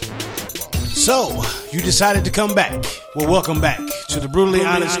 So, you decided to come back. Well, welcome back to the Brutally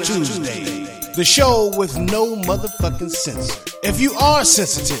Honest Tuesday. The show with no motherfucking censor. If you are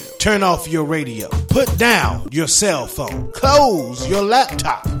sensitive, turn off your radio. Put down your cell phone. Close your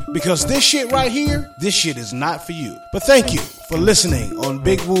laptop. Because this shit right here, this shit is not for you. But thank you for listening on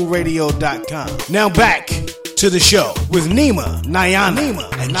BigWooRadio.com. Now back to the show with Nima, Niana,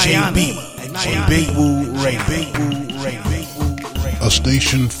 and JB. Big Woo Radio. A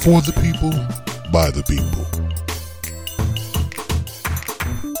station for the people, by the people.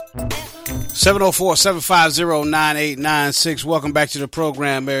 704-750-9896. Welcome back to the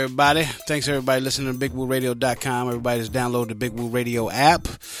program, everybody. Thanks, everybody, listening to BigWooRadio.com. Everybody that's downloaded the Big Woo Radio app.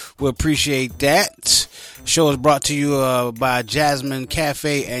 We appreciate that. Show is brought to you by Jasmine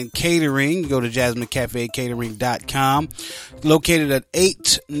Cafe and Catering. Go to JasmineCafeCatering.com. Located at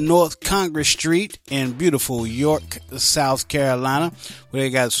 8 North Congress Street in beautiful York, South Carolina, where they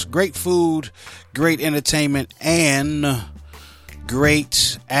got great food, great entertainment, and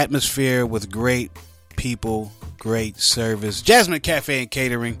great atmosphere with great people, great service. Jasmine Cafe and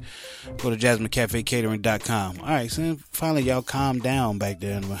Catering. Go to JasmineCafeCatering.com. All right, so finally y'all calmed down back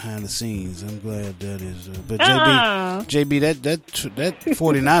there behind the scenes. I'm glad that is. But JB, that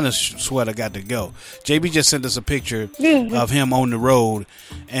 49ers sweater got to go. JB just sent us a picture of him on the road,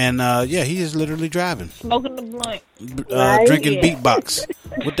 and yeah, he is literally driving, smoking the blunt, drinking beatbox.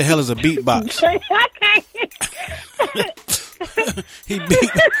 What the hell is a beatbox? he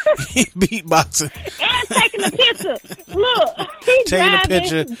beatboxing and taking a picture. Look, he taking driving, a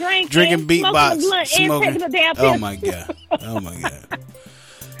picture, drinking beatbox, smoking. Taking a damn picture. Oh my god!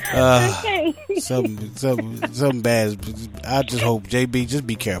 Something bad. I just hope JB, just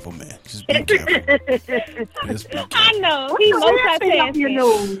be careful, man. Just be careful. I know he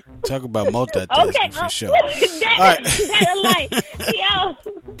multitasking. Talk about multitasking for sure. All right. Yo,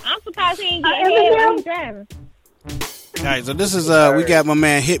 I'm surprised he ain't getting hit while he's driving. All right, so this is we got my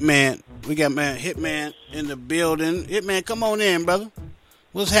man Hitman. We got man Hitman in the building. Hitman, come on in, brother.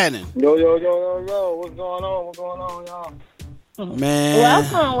 What's happening? Yo. What's going on, y'all? Man.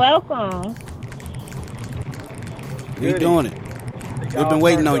 Welcome. We doing it. We've been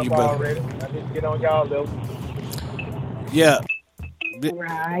waiting on you, brother. I need to get on y'all level. Yeah.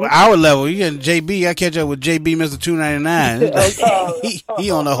 Right. Our level, you and JB. I catch up with JB, Mr. 299. he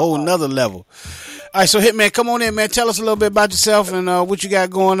on a whole nother level. All right, so Hitman, come on in, man. Tell us a little bit about yourself and what you got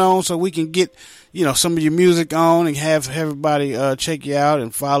going on, so we can get some of your music on and have everybody check you out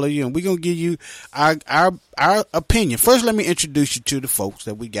and follow you. And we're gonna give you our opinion. First, let me introduce you to the folks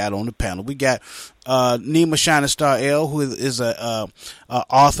that we got on the panel. We got Nima Shining Star L, who is a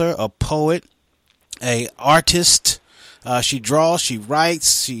author, a poet, a artist. She draws, she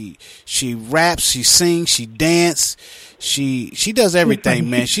writes, she raps, she sings, she dances. She does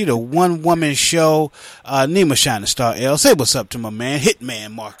everything, man. She the one woman show. Nima Shining Star L. Say what's up to my man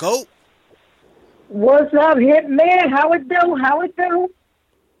Hitman Marco. What's up, Hitman? How it do?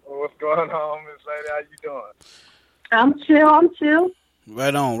 What's going on, Miss Lady? How you doing? I'm chill.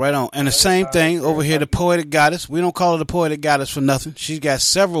 Right on. And the same thing over here, the Poetic Goddess. We don't call her the Poetic Goddess for nothing. She's got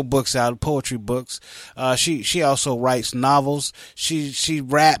several books out, poetry books. She also writes novels. She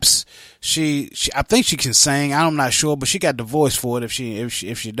raps. I think she can sing. I'm not sure, but she got the voice for it. If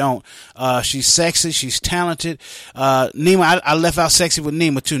she don't, she's sexy. She's talented. Nima, I left out sexy with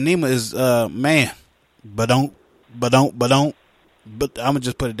Nima too. Nima is man, but I'm gonna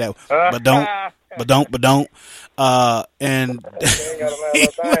just put it that way. But don't. And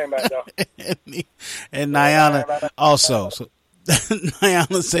and Niana also. So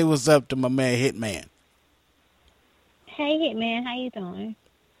Niana, say what's up to my man Hitman. Hey Hitman, how you doing?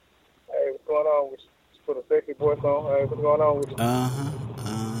 Hey, what's going on? Put a sexy voice on. Hey, what's going on with you?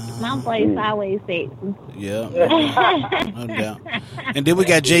 My voice always sexy. Yeah, no doubt. And then we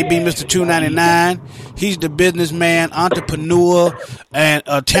got JB, Mr. 299. He's the businessman, entrepreneur, and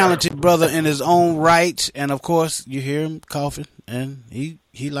a talented brother in his own right. And of course, you hear him coughing, and he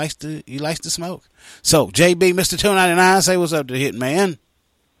likes to smoke. So JB, Mr. 299, say what's up to Hitman.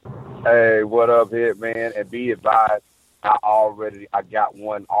 Hey, what up, Hitman? And be advised, I got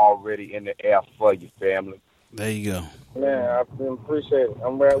one already in the air for you, family. There you go. Man, I appreciate it.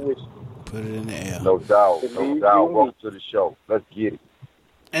 I'm right with you. Put it in the air. No doubt. Welcome to the show. Let's get it.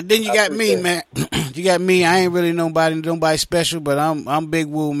 And then you got me, man. You got me. I ain't really nobody special, but I'm Big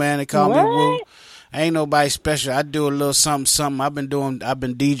Woo, man. They call me Woo. I ain't nobody special. I do a little something. I've been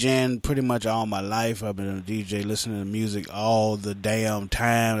DJing pretty much all my life. I've been a DJ, listening to music all the damn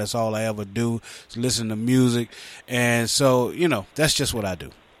time. That's all I ever do is listen to music. And so, that's just what I do.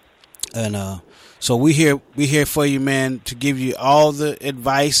 And so we here for you, man, to give you all the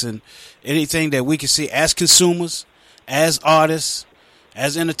advice and anything that we can see as consumers, as artists,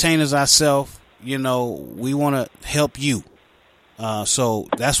 as entertainers ourselves. We want to help you. So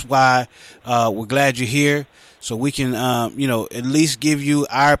that's why we're glad you're here. so we can, at least give you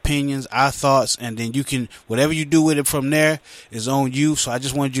our opinions, our thoughts, and then you can, whatever you do with it from there is on you. So I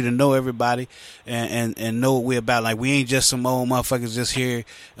just wanted you to know everybody and know what we're about. Like, we ain't just some old motherfuckers just here,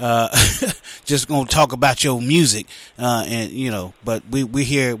 just gonna talk about your music, but we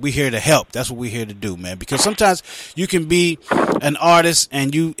here to help. That's what we're here to do, man. Because sometimes you can be an artist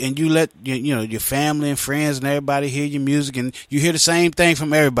and you let your family and friends and everybody hear your music, and you hear the same thing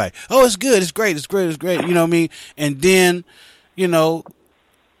from everybody. Oh, it's good, it's great, it's great, it's great. You know what I mean? And then, you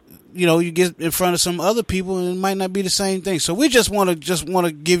get in front of some other people and it might not be the same thing. So we just want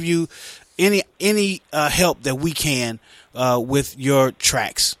to give you any help that we can with your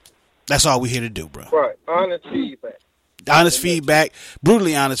tracks. That's all we're here to do, bro. Right. Honest feedback. Honest feedback,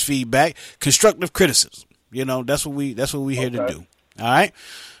 brutally honest feedback, constructive criticism. That's what we here to do. All right.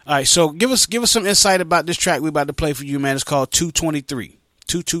 So give us some insight about this track we're about to play for you, man. It's called 223.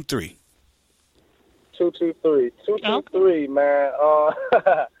 223. 223. 223, man.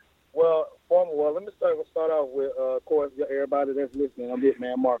 Well, let me start off with, of course, everybody that's listening. I'm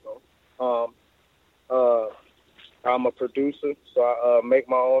Hitman Marco. I'm a producer, so I make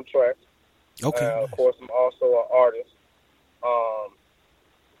my own tracks. Okay. Of course, I'm also an artist.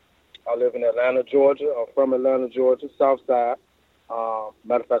 I live in Atlanta, Georgia. I'm from Atlanta, Georgia, South Side.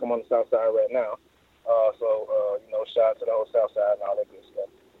 Matter of fact, I'm on the South Side right now. Shout out to the whole South Side and all that good stuff.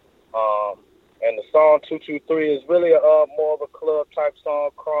 And the song 223 is really more of a club type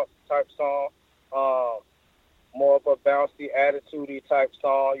song, cross type song, more of a bouncy, attitude-y type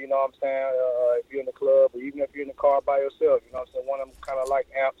song, you know what I'm saying? If you're in the club or even if you're in the car by yourself, you know what I'm saying? One of them kind of like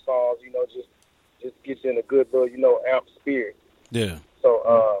amp songs, just gets you in a good little, amp spirit. Yeah.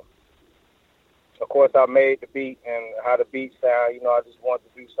 So, of course, I made the beat and how the beat sound, I just wanted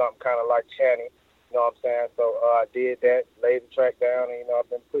to do something kind of like Channy, you know what I'm saying? So I did that, laid the track down, and, I've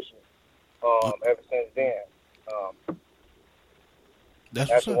been pushing it ever since then.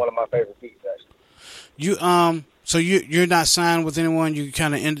 That's actually one of my favorite beats, actually. So you're not signed with anyone, you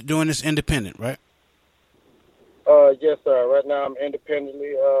kind of doing this independent, right? Yes, sir. Right now I'm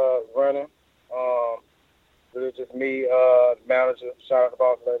independently running. Really just me, manager, shout out to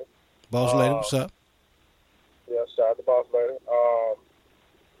Boss Lady. Boss Lady, what's up? Yeah, shout out to Boss Lady.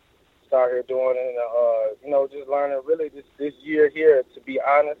 Start here doing it, just learning. Really, this year here, to be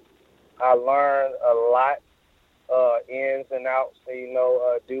honest, I learned a lot, ins and outs,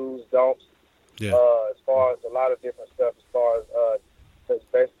 do's, don'ts. Yeah. As far as a lot of different stuff, as far as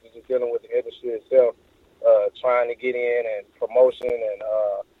basically just dealing with the industry itself, trying to get in and promotion and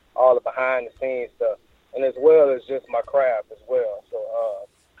all the behind the scenes stuff, and as well as just my craft as well. So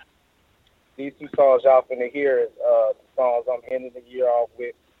these two songs y'all finna hear is the songs I'm ending the year off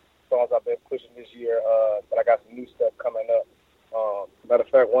with, songs I've been pushing this year, but I got some new stuff coming up. Matter of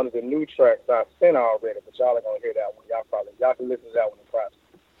fact, one of the new tracks I've sent already, but y'all are gonna hear that one. Y'all can listen to that one in private.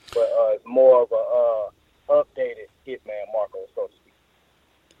 But it's more of a updated Hitman Marco, so to speak.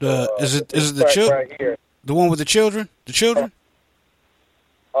 Is it the children? Right here. The one with the children? The children?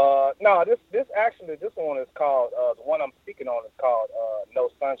 No, this one is called the one I'm speaking on is called No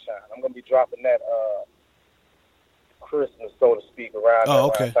Sunshine. I'm gonna be dropping that Christmas, so to speak, around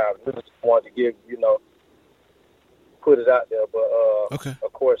that time. I just wanted to give put it out there, but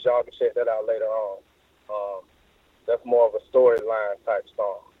of course y'all can check that out later on. That's more of a storyline type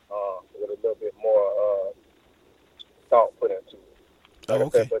song, with a little bit more thought put into it. Like I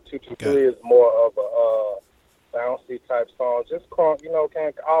said, but 223 is more of a bouncy type song, just kind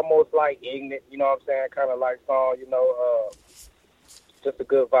of almost like ignorant, you know what I'm saying, kind of like song, just a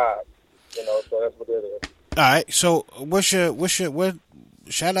good vibe, so that's what it is. All right, so what?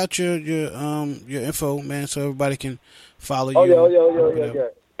 Shout out your info, man, so everybody can follow you. Yeah.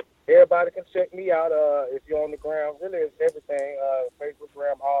 Everybody can check me out. If you're on the ground, really it's everything. Facebook,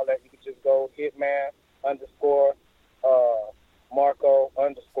 gram, all that. You can just go Hitman _ Marco _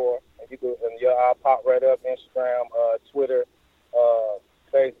 and I'll pop right up. Instagram, Twitter,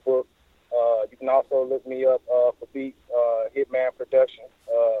 Facebook. You can also look me up for beats, Hitman Production,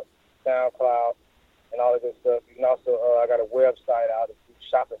 SoundCloud, and all of this stuff. You can also I got a website out of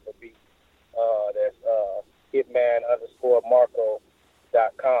shopping for beats. That's Hitman _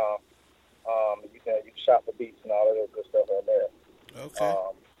 Marco.com. You can shop for beats and all of that good stuff on there. Okay.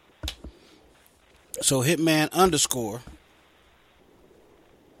 So Hitman _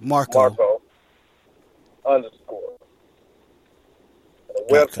 Marco _ The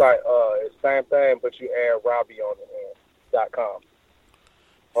website is same thing, but you add Robbie on the end .com.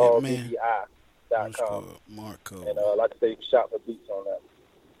 ROBBI.com. Marco. And like I say, you can shop for beats on that.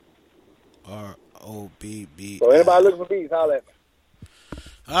 ROBB. So anybody looking for beats, holla at me.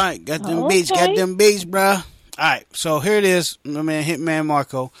 All right, got them beats, bro. All right, so here it is, my man Hitman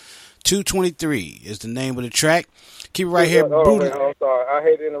Marco. 223 is the name of the track. Keep it right here. Oh, man, I'm sorry. I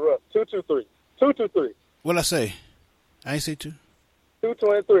hate to interrupt. 223. 223. What'd I say? I ain't say 2.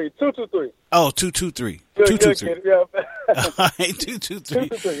 223. 223. Oh, 223. Good, 223. Yeah. All right, 223.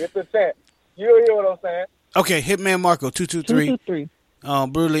 223. It's a chant. You hear what I'm saying? Okay, Hitman Marco, 223.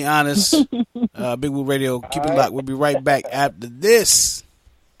 223. Brutally honest. Big Woo Radio. Keep it locked. We'll be right back after this.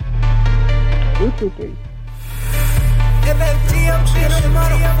 223. MFG, I'm shit in the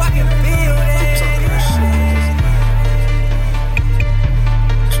motherfucking building.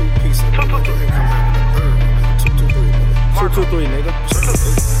 2 pieces. 223, nigga.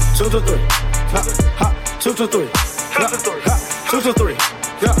 223. Ha, 223. 223.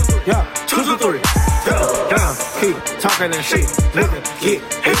 Yeah, 223. Down, keep talking that shit, nigga. Get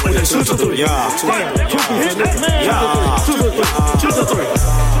hit with the 223. Yeah, 223.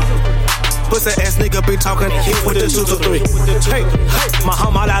 Pussy ass nigga be talking hit with the 223. Hey,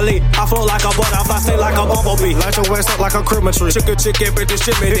 Muhammad Ali, I flow like a butterfly, stay like a bumblebee. Light your waist up like a Christmas tree. Chicken, every this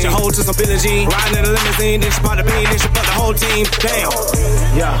shit, hit your hoe to some Billie Jean. Riding in a limousine, then she bought the bean, then she bought the whole team. Damn.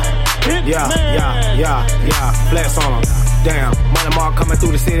 Yeah. Flex on them. Damn. Money Mark coming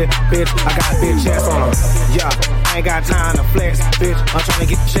through the city, bitch. I got a big chest on them. Yeah. I ain't got time to flex, bitch. I'm trying to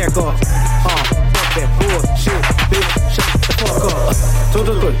get the check up. Fuck that bullshit, bitch. Shut the fuck up.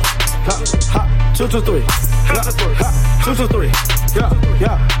 223. Ha, 223. Ha, 223.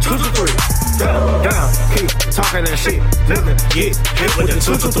 Yeah, 223. Down, keep talking that shit, nigga. Get hit with the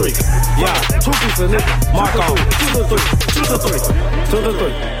 223. Yeah, 2 pieces, nigga. Marco, 223.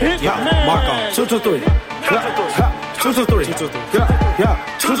 Yeah, Marco, 223. 223. Yeah,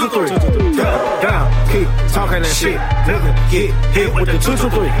 223. Down, keep talking that shit, nigga. Get hit with the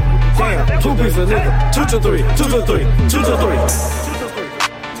 223. Damn, 2 pieces, nigga. 223.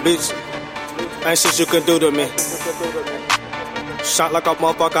 Bitch, ain't shit you can do to me. Shot like a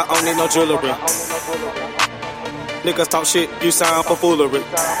motherfucker, I don't need no jewelry. Niggas talk shit, you sound for foolery.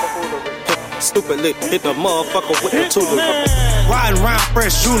 Stupid lit, hit the motherfucker with the toolery. Riding around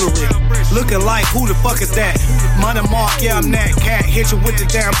fresh jewelry, looking like who the fuck is that? Money Mark, yeah, I'm that cat. Hit you with the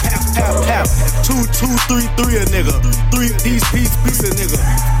damn pap. 2, 2, 3, 3 a nigga. 3 piece a nigga.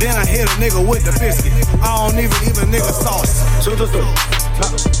 Then I hit a nigga with the biscuit. I don't even eat a nigga sauce. 223.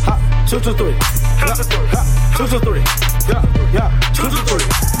 223. 223. Yeah, 223.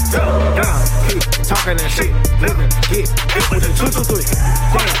 Down, keep talking that shit, nigga. Get hit with the 223.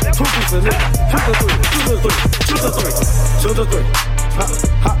 Damn, 2 pieces, nigga. 223. 223.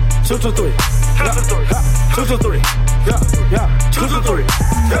 223. 223. Yeah, 223.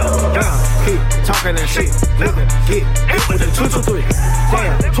 Down, keep talking that shit, nigga. Get hit with the 223.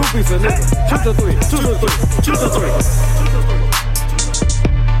 Damn, 2 pieces, nigga. 223.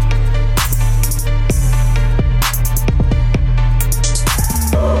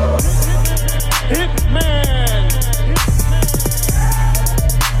 Hitman.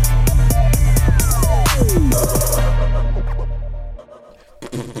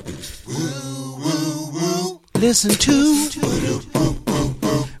 Listen to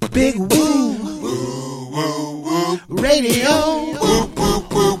Big Woo Radio.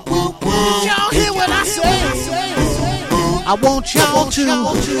 Y'all hear what I say? I want y'all to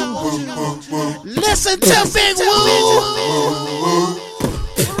listen to Big Woo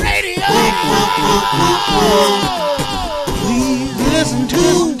Radio. Please listen to.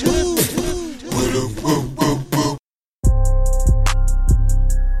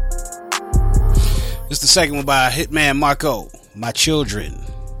 It's the second one by Hitman Marco, My Children.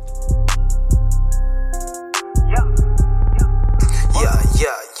 Yeah.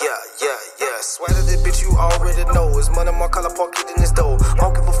 Swear to that bitch, you already know. It's money, more color, park it in this dough. I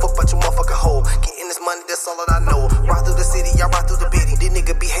don't give a fuck about your motherfucking hoe. Getting this money, that's all that I know. Ride through the city, I ride through the bitty. These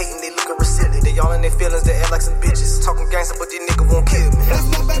niggas be hating, they looking silly. They all in their feelings, they act like some bitches. Talking gangster, but these niggas won't kill me. That's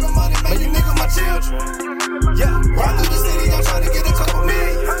my baby money, man, you niggas my children. Yeah, ride through the city, I'm trying to get a couple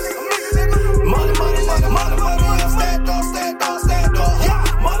million. Money, I'm stacked up. Yeah,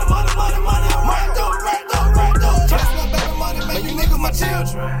 money, I'm racked up. That's my baby money, man, you niggas my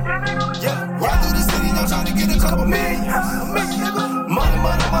children. Yeah, ride through the city, I'm trying to get a couple million. Money,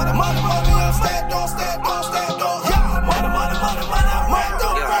 I'm stacked up. Yeah, money, I'm racked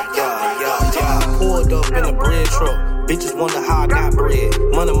up. Pulled up in a bread truck. Bitches wonder how I got bread.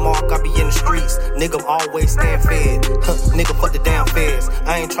 Money Mark, I be in the streets. streets. Nigga, I'm always stand fed. Nigga, fuck the damn feds.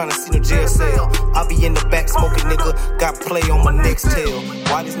 I ain't tryna see no jail cell. I be in the back smoking, nigga. Got play on my next tail.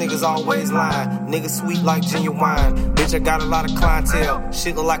 Why these niggas always lying? Niggas sweet like genuine. Bitch, I got a lot of clientele.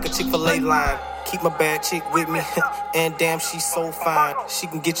 Shit look like a Chick-fil-A line. Keep my bad chick with me, and damn, she's so fine. She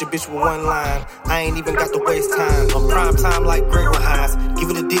can get your bitch with one line. I ain't even got to waste time. I'm prime time like Gregory Hines. Give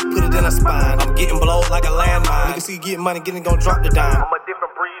it a dick, put it in her spine. I'm getting blowed like a landmine. Nigga see you getting money, getting gon' drop the dime. I'm a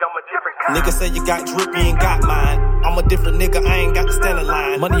different breed, I'm a different kind. Nigga say you got drip, you ain't got mine. I'm a different nigga, I ain't got to stand in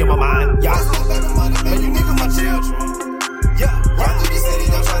line. Money on my mind, y'all. Man, you nigga my children. Yeah, right through the city,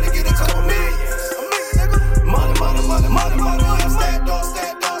 I'm trying to get a couple millions. Money, money, money, money, money, money. Stack dog,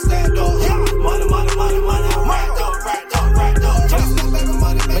 stack dog, stack dog. Yeah. Money, money, money, money. Rack dog, rack dog, rack dog. Just that baby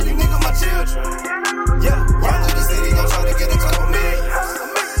money, man, you nigga my children. Yeah, right through the city, I'm trying to get a couple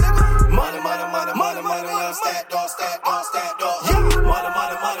millions. Money, money, money, money, money. Stack dog, stack dog, stack dog. Yeah. Money,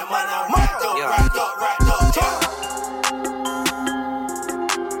 money, money, money. Rack dog, rack dog, rack dog. Yeah.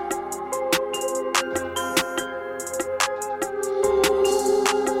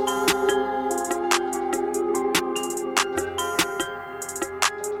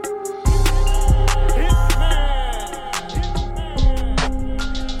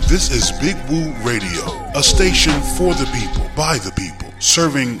 This is Big Woo Radio, a station for the people, by the people,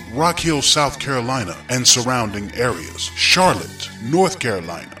 serving Rock Hill, South Carolina and surrounding areas, Charlotte, North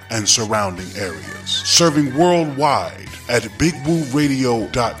Carolina and surrounding areas, serving worldwide at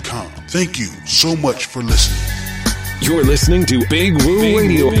BigWooRadio.com. Thank you so much for listening. You're listening to Big Woo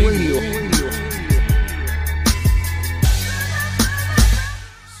Radio.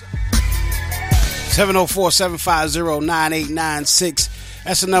 704-750-9896.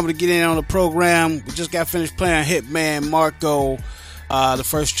 That's the number to get in on the program. We just got finished playing Hitman Marco. The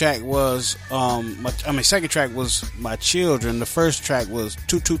first track was, second track was My Children. The first track was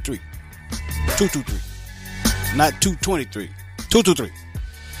 223. 223. Not 223. 223.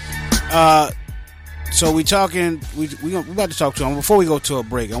 So we about to talk to him. Before we go to a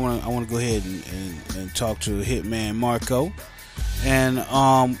break, I want to go ahead and talk to Hitman Marco. And,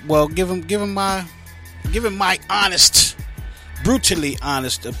 give him my honest, brutally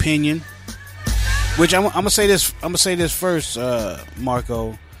honest opinion. Which I'm gonna say this. I'm gonna say this first,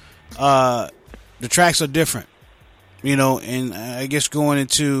 Marco. The tracks are different, and I guess when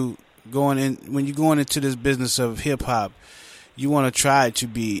you're going into this business of hip hop, you want to try to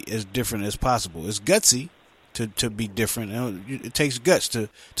be as different as possible. It's gutsy to be different. It takes guts to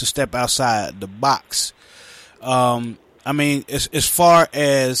step outside the box. As far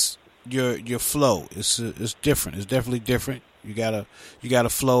as your flow, it's different. It's definitely different. You got a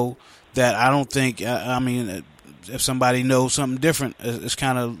flow that I don't think. If somebody knows something different, it's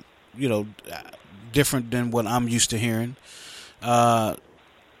kind of different than what I'm used to hearing.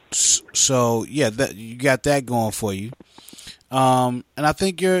 So yeah, that you got that going for you. And I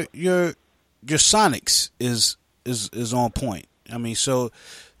think your sonics is on point. So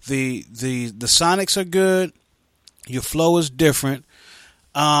the sonics are good. Your flow is different.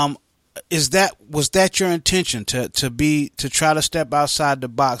 Was that your intention to try to step outside the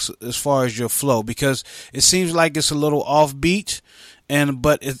box as far as your flow? Because it seems like it's a little offbeat,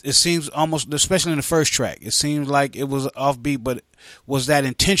 but it seems almost, especially in the first track, it seems like it was offbeat. But was that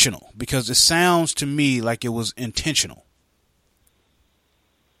intentional? Because it sounds to me like it was intentional.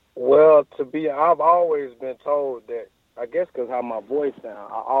 Well, I've always been told that, I guess because how my voice sounds,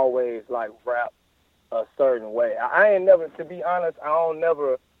 I always rap a certain way. I ain't never, to be honest, I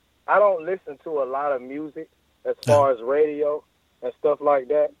don't listen to a lot of music as far as radio and stuff like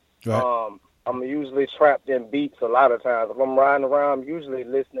that. Right. I'm usually trapped in beats a lot of times. If I'm riding around, I'm usually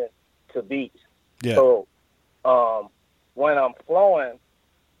listening to beats. Yeah. So when I'm flowing,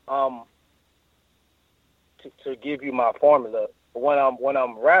 to give you my formula, when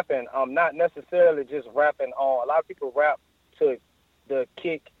I'm rapping, I'm not necessarily just rapping on. A lot of people rap to the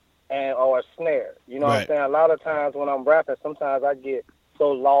kick or a snare. You know what I'm saying? A lot of times when I'm rapping, sometimes I get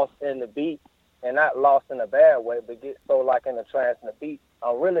so lost in the beat, and not lost in a bad way, but get so in the trance in the beat.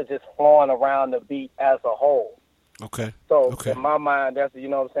 I'm really just flowing around the beat as a whole. Okay. So in my mind, that's what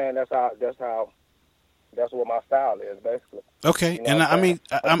my style is basically. Okay, and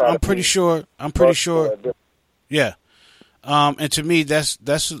I'm pretty sure. Yeah. And to me, that's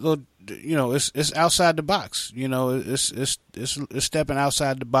a little. It's outside the box. It's stepping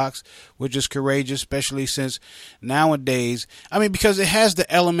outside the box, which is courageous, especially since nowadays. Because it has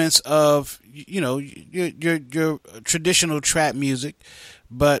the elements of your traditional trap music,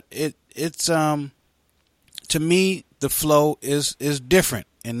 but it's to me the flow is different.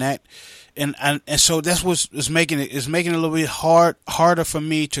 and so that's what's making it a little bit harder for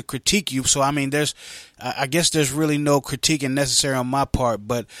me to critique you. So I mean, I guess there's really no critiquing necessary on my part,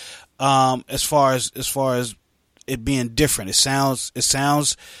 but as far as it being different, it sounds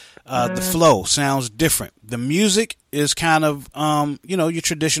the flow sounds different. The music is kind of your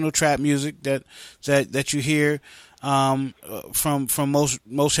traditional trap music that you hear from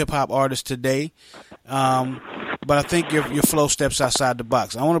most hip hop artists today. But I think your flow steps outside the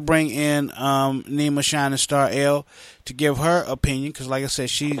box. I want to bring in Nima Shining Star L to give her opinion, because like I said,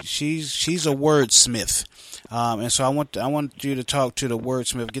 she's a wordsmith. And so I want you to talk to the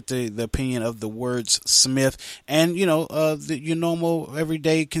wordsmith, get the opinion of the wordsmith, and your normal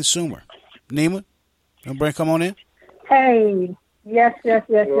everyday consumer. Nima, come on in. Hey, yes. So,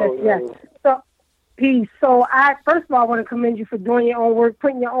 peace. So I first of all want to commend you for doing your own work,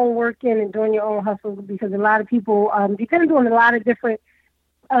 putting your own work in, and doing your own hustle, because a lot of people depend on a lot of different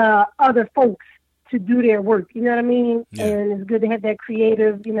other folks to do their work. You know what I mean? Yeah. And it's good to have that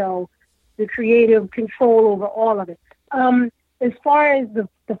creative, the creative control over all of it. As far as the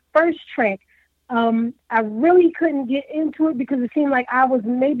first track, I really couldn't get into it because it seemed like I was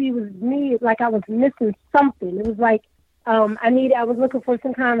missing something. It was like I was looking for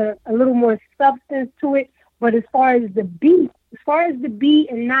some kind of a little more substance to it. But as far as the beat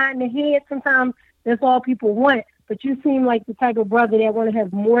and nodding the head, sometimes that's all people want. But you seem like the type of brother that want to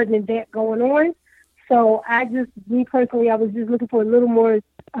have more than that going on. So me personally, I was just looking for a little more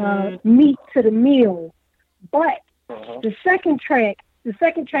meat to the meal. But the second track, I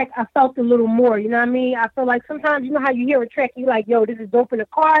felt a little more. You know what I mean? I feel like sometimes, you know how you hear a track, you like, yo, this is dope in the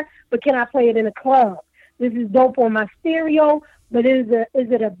car, but can I play it in a club? This is dope on my stereo, but is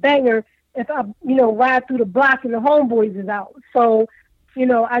it a banger if I, ride through the block and the homeboys is out? So,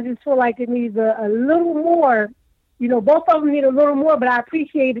 I just feel like it needs a little more. Both of them need a little more, but I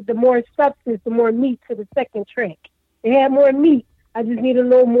appreciated the more substance, the more meat to the second track. It had more meat. I just need a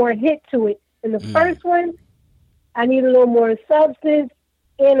little more hit to it. In the first one, I need a little more substance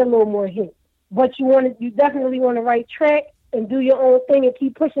and a little more hit. But you definitely want to write track and do your own thing and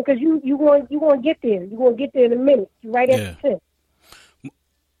keep pushing, because you going to get there. You're going to get there in a minute. You're right at the tip.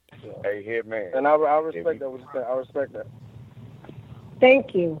 Hey, Hitman. And I respect that. I respect that.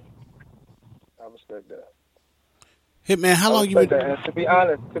 Thank you. I respect that. Hitman, how long you been? And to be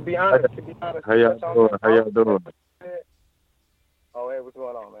honest. How y'all doing? Oh, hey, what's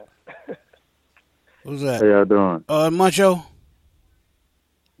going on, man? Who's that? How y'all doing? Muncho.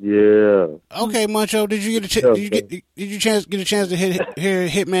 Yeah. Okay, Muncho. Did you get a chance to hear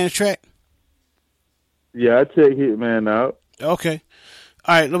Hitman's track? Yeah, I checked Hitman out. Okay.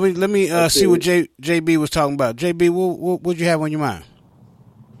 All right. Let me see what JB was talking about. JB, what you have on your mind?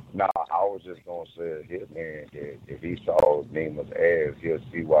 Nah, I was just gonna say, Hitman, if he saw Nima's ass, he'll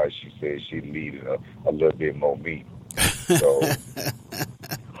see why she said she needed a little bit more meat. So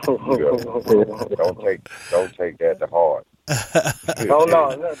don't take that to heart. Oh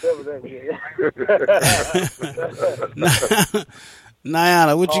no, definitely.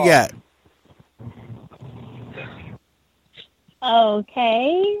 Niana, what you got?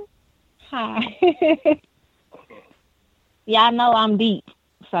 Okay. Hi. Y'all know I'm deep,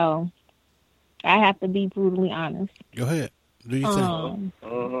 so I have to be brutally honest. Go ahead. Do you think?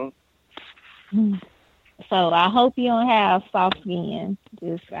 So I hope you don't have soft skin.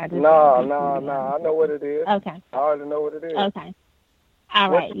 No. I know what it is. Okay. I already know what it is. Okay. All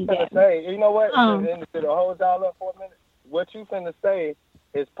right. You finna say? You know what? To hold y'all up for a minute. What you finna say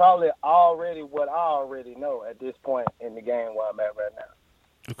is probably already what I already know at this point in the game where I'm at right now.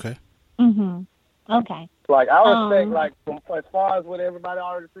 Okay. Mhm. Okay. Like I respect, as far as what everybody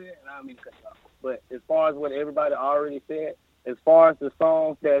already said, and I don't mean to cut you off, but as far as what everybody already said, as far as the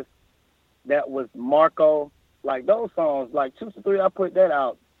songs that was Marco, like those songs, like 2 to 3, I put that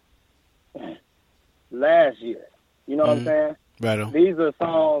out last year. You know what I'm saying? Right on. These are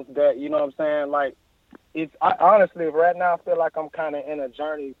songs that, you know what I'm saying, like, honestly, right now I feel like I'm kind of in a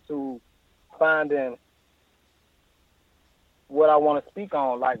journey to finding what I want to speak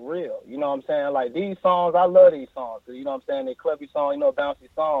on, like, real. You know what I'm saying? Like, these songs, I love these songs. You know what I'm saying? They're clubby songs, bouncy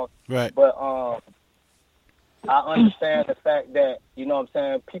songs. Right. But I understand the fact that, you know what I'm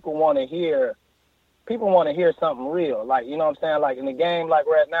saying, people want to hear something real. Like, you know what I'm saying? Like, in the game, like,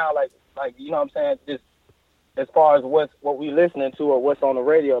 right now, like you know what I'm saying, just as far as what we listening to or what's on the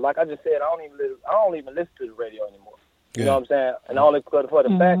radio, like I just said, I don't even listen to the radio anymore. You know what I'm saying? And only for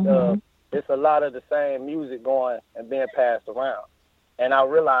the fact of it's a lot of the same music going and being passed around. And I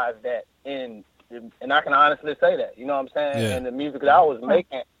realized that and I can honestly say that, you know what I'm saying? Yeah. And the music that I was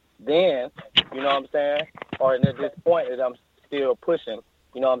making then, you know what I'm saying? Or at this point that I'm still pushing,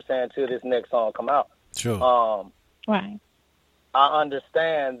 You know what I'm saying? Till this next song come out. Sure. Right. I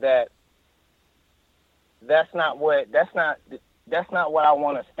understand that that's not what I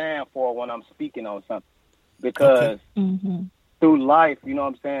want to stand for when I'm speaking on something. Because through life, you know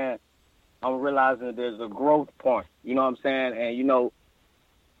what I'm saying, I'm realizing that there's a growth point. You know what I'm saying? And, you know,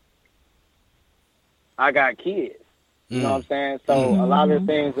 I got kids. You know what I'm saying? So a lot of the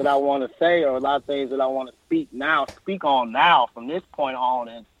things that I want to say or a lot of things that I want to speak on now from this point on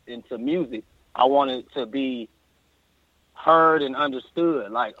and into music, I want it to be heard and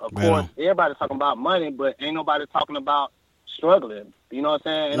understood. Like, of course, everybody's talking about money, but ain't nobody talking about struggling. You know what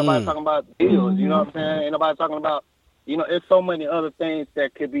I'm saying? Ain't nobody talking about bills. You know what I'm saying? Ain't nobody talking about, you know, it's so many other things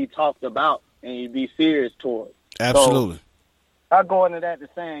that could be talked about and you be serious towards. Absolutely. So, I go into that to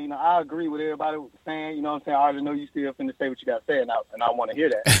saying, you know, I agree with everybody saying, you know what I'm saying? I already know you still finna say what you got to say, and I want to hear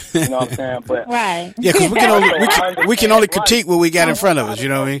that. You know what I'm saying? But right. Yeah, because we can only critique what we got in front of us. You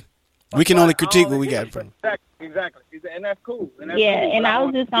know what I mean? We can only critique what we got in front of us. Exactly. And that's cool. And And I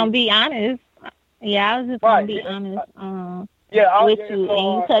was just going to be honest. Yeah, I was just going to be honest with you.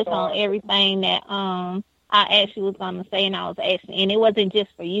 And you touched on everything that I actually was going to say, and I was actually, and it wasn't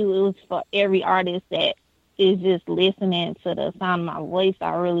just for you. It was for every artist that is just listening to the sound of my voice.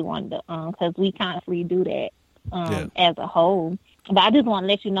 I really wanted to, because we constantly do that as a whole. But I just want to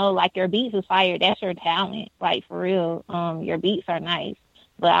let you know, like, your beats is fire. That's your talent. Like, for real. Your beats are nice.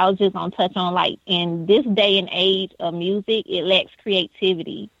 But I was just going to touch on, like, in this day and age of music, it lacks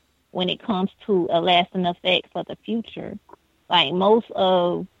creativity when it comes to a lasting effect for the future. Like, most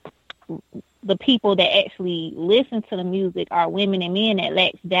of the people that actually listen to the music are women and men that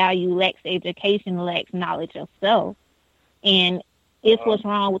lacks value, lacks education, lacks knowledge of self. And it's what's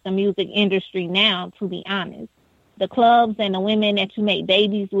wrong with the music industry now, to be honest. The clubs and the women that you make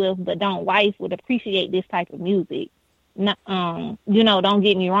babies with but don't wife would appreciate this type of music. You know, don't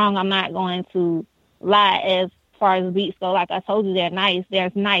get me wrong, I'm not going to lie as far as beats go. Like I told you, they're nice.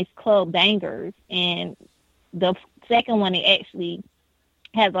 There's nice club bangers. And the second one, it actually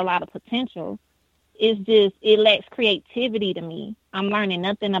has a lot of potential. It's just, it lacks creativity to me. I'm learning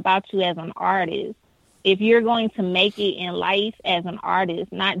nothing about you as an artist. If you're going to make it in life as an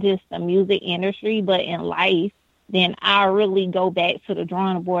artist, not just the music industry, but in life, then I'll really go back to the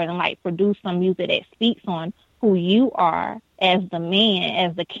drawing board and, like, produce some music that speaks on who you are as the man,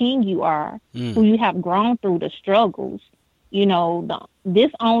 as the king you are, who you have grown through the struggles. You know,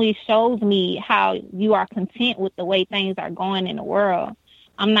 this only shows me how you are content with the way things are going in the world.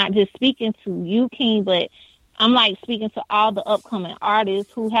 I'm not just speaking to you, King, but I'm, like, speaking to all the upcoming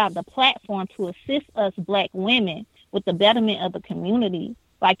artists who have the platform to assist us Black women with the betterment of the community.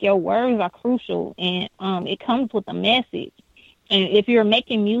 Like, your words are crucial, and it comes with a message. And if you're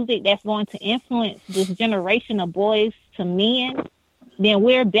making music that's going to influence this generation of boys to men, then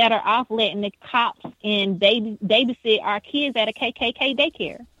we're better off letting the cops and babysit our kids at a KKK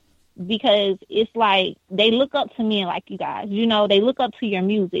daycare. Because it's like they look up to men like you guys. You know, they look up to your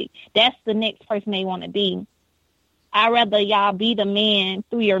music. That's the next person they want to be. I'd rather y'all be the man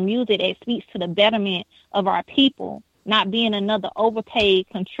through your music that speaks to the betterment of our people, not being another overpaid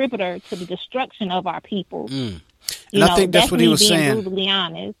contributor to the destruction of our people. And I think that's what he was saying. Brutally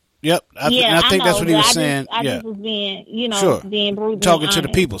honest. Yep. I think that's what he was saying. I just was being, being brutally talking honest. to the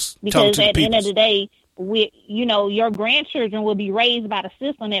peoples. Because at the end of the day, your grandchildren will be raised by the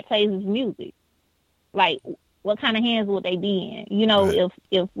system that plays this music. Like, what kind of hands would they be in? You know,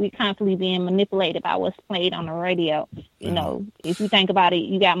 if we constantly being manipulated by what's played on the radio. You know, if you think about it,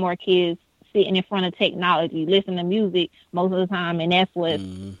 you got more kids sitting in front of technology, listening to music most of the time, and that's what's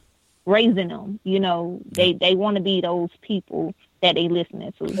raising them. You know, they want to be those people that they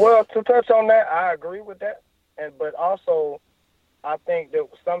listening to. Well, to touch on that, I agree with that. But also, I think that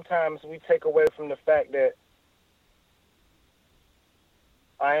sometimes we take away from the fact that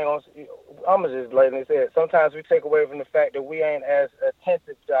I'm gonna just let it say it. Sometimes we take away from the fact that we ain't as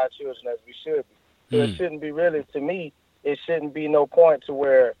attentive to our children as we should be. So it shouldn't be really, to me, it shouldn't be no point to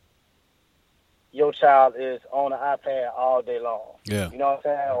where your child is on the iPad all day long. Yeah. You know what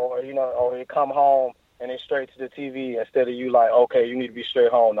I'm saying? Or you come home and it's straight to the TV instead of you like, okay, you need to be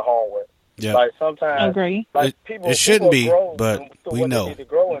straight home the hallway. Yeah. Like sometimes, I agree. like It shouldn't be, but we know. They need to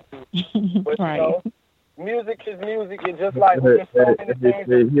grow into. But right. you know, music is music, and just like there's so many things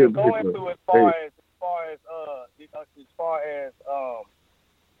that you're going through as far as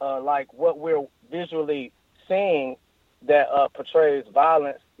like what we're visually seeing that portrays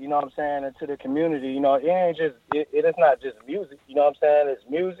violence, you know what I'm saying, into the community. You know, it ain't just it is not just music, you know what I'm saying? It's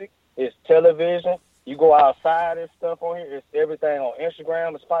music, it's television, you go outside and stuff on here. It's everything on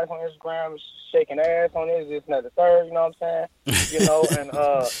Instagram. It's life on Instagram. It's shaking ass on it. It's not the third. You know what I'm saying? You know, and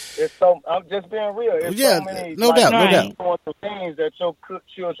it's so. I'm just being real. It's so many no doubt. things that your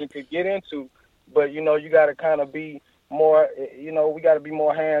children could get into, but you know, you got to kind of be more. You know, we got to be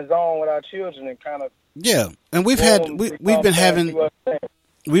more hands on with our children and kind of. Yeah, and we've been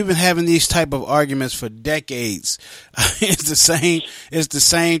having these type of arguments for decades. It's the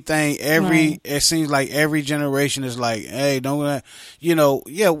same thing. It seems like every generation is like, hey, don't, you know,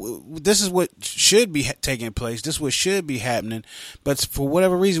 this is what should be taking place. This is what should be happening. But for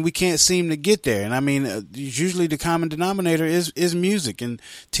whatever reason, we can't seem to get there. And I mean, usually the common denominator is music and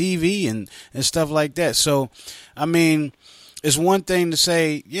TV and stuff like that. So, I mean, it's one thing to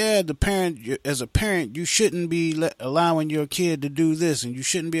say, as a parent, you shouldn't be allowing your kid to do this, and you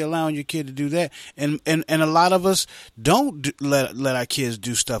shouldn't be allowing your kid to do that. And a lot of us don't let our kids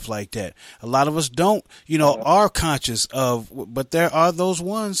do stuff like that. A lot of us don't, are conscious of, but there are those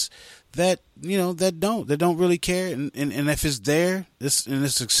ones that, that don't really care. And if it's there, and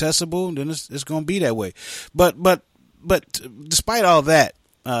it's accessible, then it's going to be that way. But despite all that,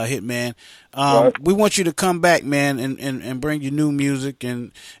 Hitman, we want you to come back, man, and bring your new music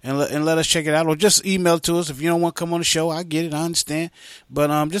and let us check it out, or just email to us if you don't want to come on the show. I get it, I understand,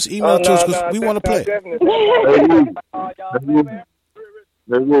 but just email to us because we want to play.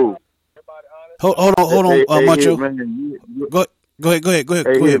 Hold on, Macho. Go ahead.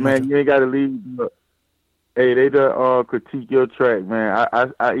 Hey, man, you ain't got to leave. Hey, they critique your track, man.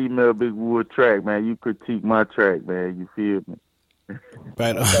 I email Big Wood track, man. You critique my track, man. You feel me?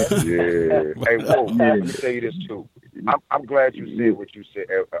 Right. Yeah. Hey, let me tell you this too. I'm glad you said what you said.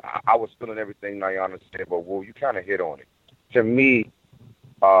 I was feeling everything Niana said, but you kind of hit on it. To me,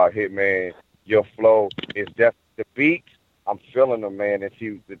 Hitman, your flow is definitely the beat. I'm feeling them, man.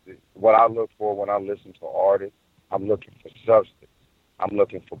 What I look for when I listen to artists, I'm looking for substance. I'm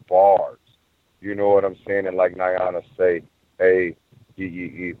looking for bars. You know what I'm saying? And like Niana say, hey,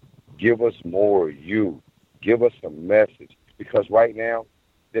 you give us more of you. Give us a message. Because right now,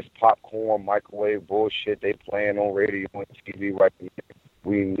 this popcorn, microwave bullshit they playing on radio and TV right now,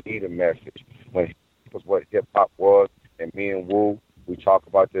 we need a message. When it was what hip-hop was, and me and Wu, we talk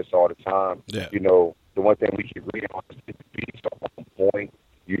about this all the time. Yeah. You know, the one thing we can read on is the beats are on point.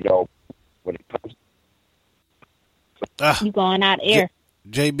 You know, when it comes you going out air.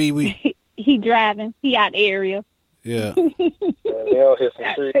 JB, he driving. He out area. Yeah. He'll hit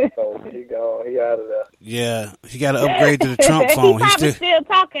some tricks, so he out of there. Yeah, he got to upgrade to the Trump phone. He probably still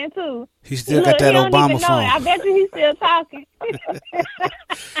talking too. He still got that Obama phone. I bet you he's still talking.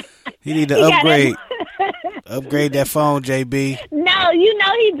 He need to upgrade. Upgrade that phone, JB. No,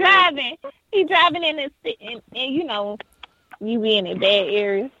 he driving. He driving in you be in a bad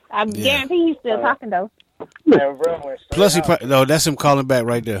area. I guarantee he's still talking though. Plus, that's him calling back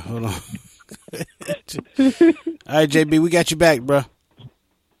right there. Hold on. All right, JB, we got you back, bro.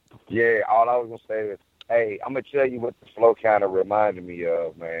 Yeah, all I was gonna say is, hey, I'm gonna tell you what the flow kind of reminded me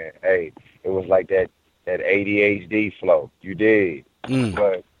of, man. Hey, it was like that ADHD flow. You did,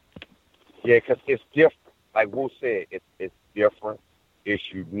 but yeah, because it's different. Like Wu said, it's different. It's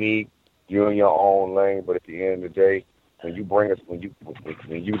unique. You're in your own lane, but at the end of the day, when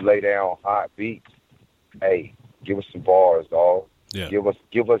you lay down hot beats, hey, give us some bars, dog. Yeah. Give us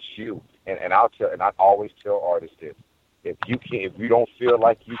you. And I always tell artists this: if you don't feel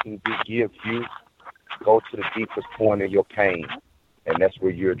like you can give you, go to the deepest point of your pain, and that's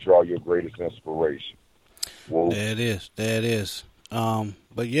where you'll draw your greatest inspiration. Whoa. That is.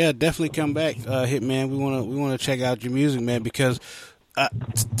 But yeah, definitely come back, Hitman. We wanna check out your music, man, because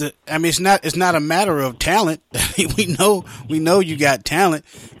it's not a matter of talent. we know you got talent.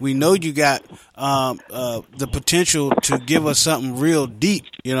 We know you got the potential to give us something real deep.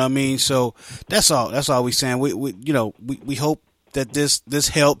 You know what I mean? So that's all we saying. We hope that this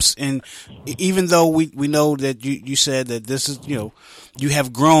helps. And even though we know that you said that this is, you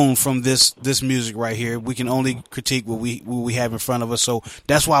have grown from this music right here, we can only critique what we have in front of us. So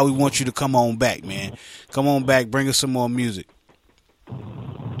that's why we want you to come on back, man. Come on back, bring us some more music.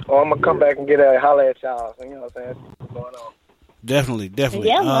 Oh, I'm gonna come back and holler at y'all. You know what I'm saying? What's going on? Definitely.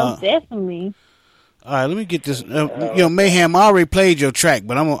 Yeah, most definitely. All right, let me get this. Mayhem, I already played your track,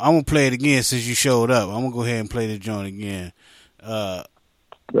 but I'm gonna play it again since you showed up. I'm gonna go ahead and play the joint again.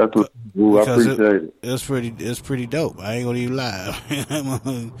 That's what I appreciate it. It's pretty dope. I ain't gonna even lie.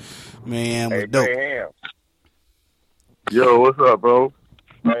 Man, hey, dope. Mayhem. Yo, what's up, bro?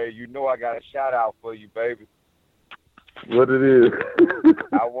 Hey, I got a shout out for you, baby. What it is?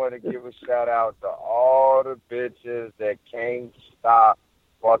 I want to give a shout out to all the bitches that can't stop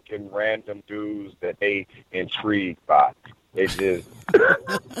fucking random dudes that they intrigued by. It's just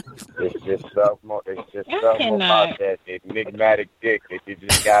something about that enigmatic dick that you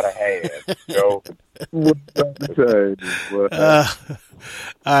just gotta have. So,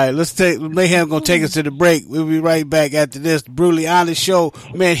 all right, Mayhem gonna take us to the break. We'll be right back after this. The Brutally Honest Show.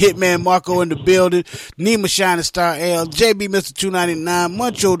 Man, Hitman Marco in the building. Nima Shining Star L. JB Mr. 299.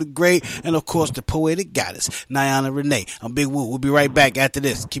 Muncho the Great. And of course the Poetic Goddess, Niana Renee. I'm Big Woo. We'll be right back after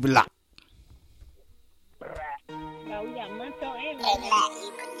this. Keep it locked.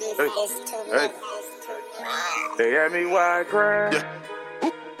 Hey. They had me wide crying.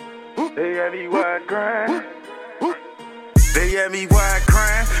 They had me wide crying. They had me wide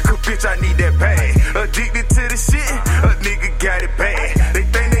crying, cause bitch I need that bag. Addicted to the shit, a nigga got it bad. They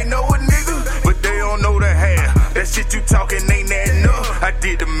think they know a nigga, but they don't know the half. That shit you talking ain't that enough. I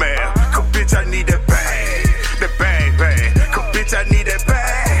did the math, cause bitch I need that bag. That bag, cause bitch I need that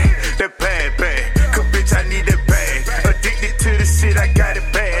bag. That bag, cause bitch I need that bag. Addicted to the shit, I got it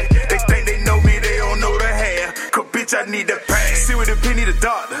bad. They think they know me, they don't know the half. Cause bitch I need that bag. See with the penny the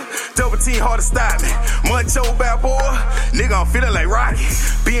doctor, double team hard to stop me. Muncho bad boy, nigga I'm feeling like Rocky.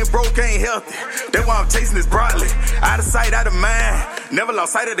 Being broke ain't healthy, that's why I'm chasing this broadly. Out of sight, out of mind, never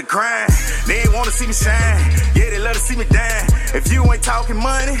lost sight of the grind. They ain't wanna see me shine, yeah they love to see me down. If you ain't talking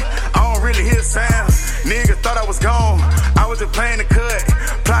money, I don't really hear the sound. Nigga thought I was gone, I was just playing the cut,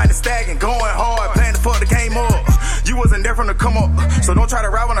 plotting the stack and going hard, playing the fuck the game up. You wasn't there from the come up, so don't try to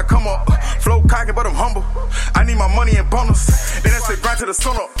ride when I come up. Flow cocky but I'm humble, I need my money in bundles. Then that's the grind to the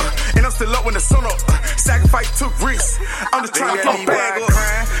sun up, and I'm still up when the sun up. Sacrifice took risks, I'm just trying to get my bag up.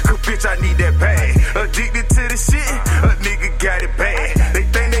 Cause bitch I need that bag. Addicted to the shit, a nigga got it bad. They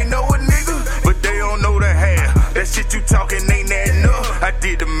think they know a nigga, but they don't know the half. That shit you talking ain't that enough. I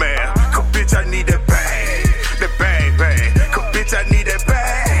did the math, cause bitch I need that bag. That bag, cause bitch I need that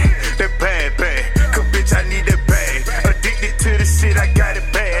bag. That bag, cause bitch I need that bag. Addicted to the shit, I got it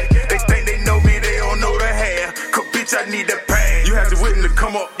bad. They think they know me, they don't know the half. Cause bitch I need that bag. You had to wait to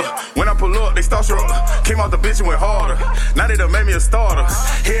come up. When I pull up, they start struck. Came out the bitch and went harder. Now they done made me a starter.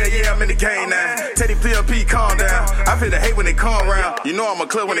 Hell yeah, I'm in the game now. Teddy PLP, calm down. I feel the hate when they come around. You know I'm a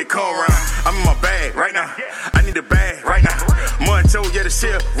club when they come around. I'm in my bag right now. I need a bag right now. Muncho, yeah, the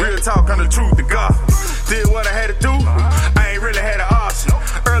shit. Real talk on the truth, the God. Did what I had to do. I ain't really had an option.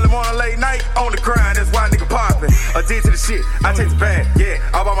 Early morning, late night, on the grind. That's why nigga poppin'. Addicted to the shit. I take the bag, yeah.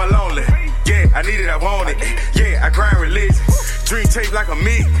 All by my lonely. Yeah, I need it, I want it. Yeah, I grind religion. Dream tape like a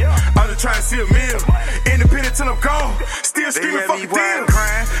me. I'm just trying to see a meal. Independent till I'm gone. Still screaming fuck a deal.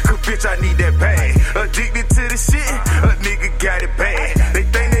 Crying, cause bitch I need that bag. Addicted to the shit, a nigga got it bad. They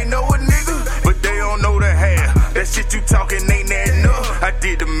think they know a nigga, but they don't know the half. That shit you talking ain't that enough. I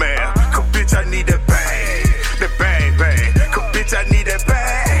did the math, cause bitch I need that bag. That bag, cause bitch I need that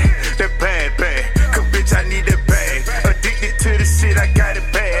bag. That bag, cause bitch I need that bag. Addicted to the shit, I got it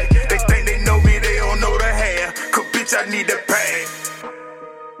bad. They think they know me, they don't know the half. Cause bitch I need that bag.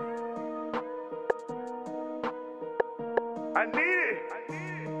 I need it.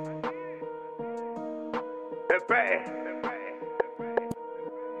 That bag.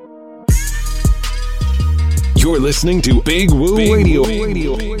 You're listening to Big Woo Radio.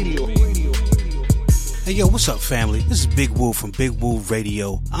 Hey yo, what's up family? This is Big Woo from Big Woo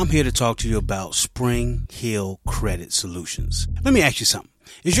Radio. I'm here to talk to you about Spring Hill Credit Solutions. Let me ask you something.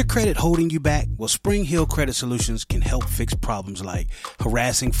 Is your credit holding you back? Well, Spring Hill Credit Solutions can help fix problems like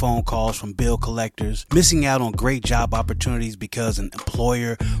harassing phone calls from bill collectors, missing out on great job opportunities because an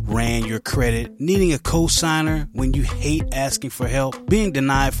employer ran your credit, needing a co-signer when you hate asking for help, being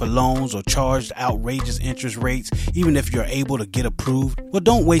denied for loans or charged outrageous interest rates even if you're able to get approved. Well,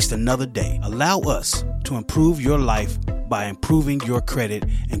 don't waste another day. Allow us to improve your life by improving your credit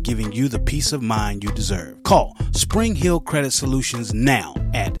and giving you the peace of mind you deserve. Call Spring Hill Credit Solutions now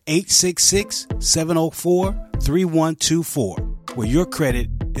at 866-704-3124, where your credit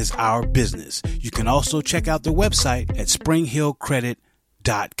is our business. You can also check out their website at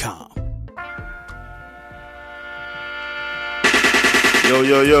springhillcredit.com.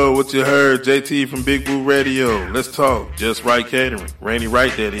 Yo, what you heard? JT from Big Woo Radio. Let's talk. Just Right Catering. Rainy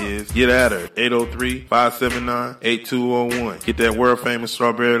Right, that is. Get at her. 803-579-8201. Get that world famous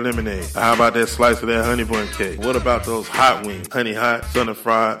strawberry lemonade. How about that slice of that honey bun cake? What about those hot wings? Honey hot, sunny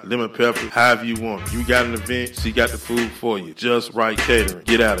fried, lemon pepper, however you want it. You got an event, she got the food for you. Just Right Catering.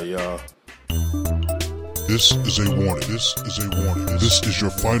 Get at her, y'all. This is a warning. This is a warning. This is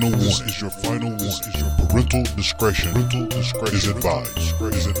your final warning. This is your final warning. This is your parental discretion. Parental discretion is advised. Is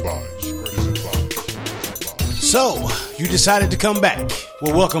advised. Is advised. So, you decided to come back.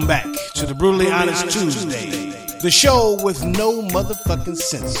 Well, welcome back to the Brutally Honest Tuesday. The show with no motherfucking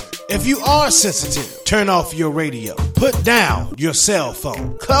censor. If you are sensitive, turn off your radio. Put down your cell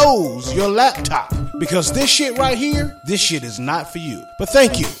phone. Close your laptop. Because this shit right here, this shit is not for you. But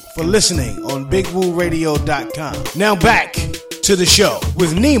thank you for listening on BigWooRadio.com. Now back to the show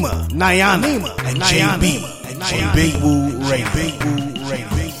with Nima, Niana, and JB on Big Woo Radio.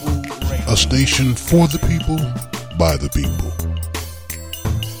 A station for the people, by the people.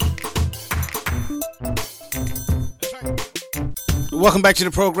 Welcome back to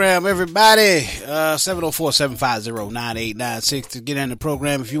the program, everybody. 704-750-9896 to get in the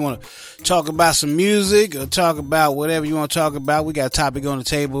program. If you want to talk about some music or talk about whatever you want to talk about, we got a topic on the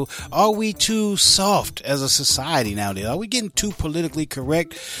table. Are we too soft as a society nowadays? Are we getting too politically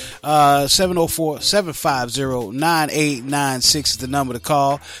correct? 704-750-9896 is the number to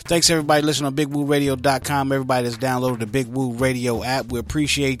call. Thanks everybody listening on BigWooRadio.com. Everybody that's downloaded the Big Woo Radio app, we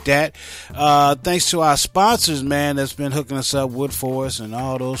appreciate that. Thanks to our sponsors, man, that's been hooking us up, Woodforest and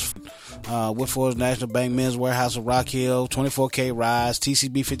all those, Woodforest National Bank, Men's Warehouse of Rock Hill, 24K Rise,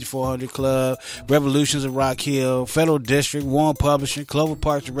 TCB 5400 Club, Revolutions of Rock Hill, Federal District, Warren Publishing, Clover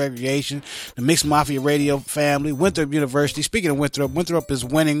Parks and Recreation, the Mixed Mafia Radio family, Winthrop University. Speaking of Winthrop is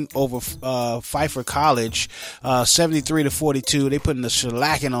winning over Pfeiffer College 73-42. They putting the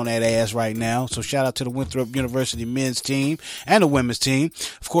shellacking on that ass right now. So shout out to the Winthrop University men's team and the women's team.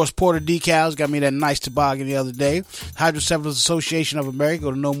 Of course, Porter Decals got me that nice toboggan the other day. Hydrocephalus Association of America.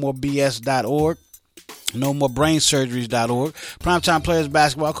 Go to nomobs.org. NoMoreBrainSurgeries.org. Primetime Players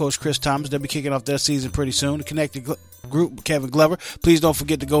Basketball Coach Chris Thomas. They'll be kicking off their season pretty soon. The Connected Group, Kevin Glover. Please don't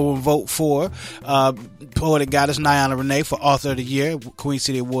forget to go and vote for Poetic Goddess Niana Renee for Author of the Year,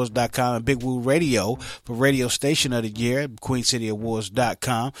 QueenCityAwards.com, and Big Woo Radio for Radio Station of the Year,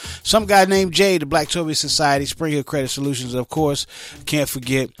 QueenCityAwards.com. Some guy named Jay, the Black Toby Society, Spring Hill Credit Solutions, of course. Can't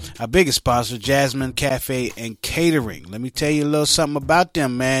forget our biggest sponsor, Jasmine Cafe and Catering. Let me tell you a little something about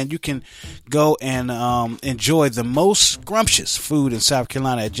them, man. You can go and enjoy the most scrumptious food in South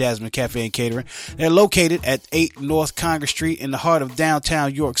Carolina at Jasmine Cafe and Catering. They're located at 8 North Congress Street in the heart of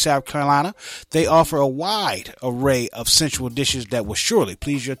downtown York, South Carolina. They offer a wide array of sensual dishes that will surely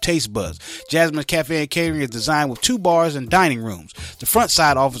please your taste buds. Jasmine Cafe and Catering is designed with 2 bars and dining rooms. The front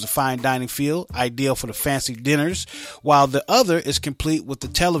side offers a fine dining feel, ideal for the fancy dinners, while the other is complete with the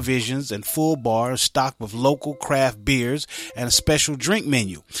televisions and full bars stocked with local craft beers and a special drink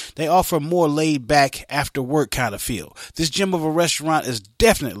menu. They offer a more laid back after work kind of feel. This gem of a restaurant is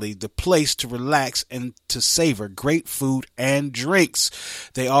definitely the place to relax and to savor great food and drinks.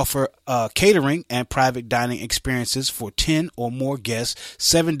 They offer catering and private dining experiences for 10 or more guests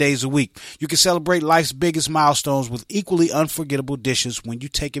 7 days a week. You can celebrate life's biggest milestones with equally unforgettable dishes when you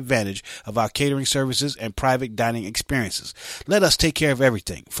take advantage of our catering services and private dining experiences. Let us take care of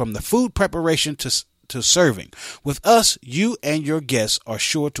everything from the food preparation to serving. With us, you and your guests are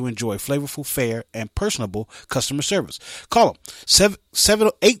sure to enjoy flavorful, fair, and personable customer service. Call them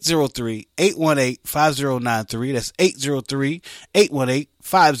 803-818-5093. That's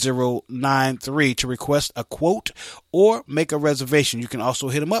 803-818-5093 to request a quote or make a reservation. You can also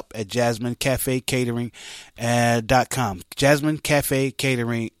hit them up at JasmineCafeCatering.com.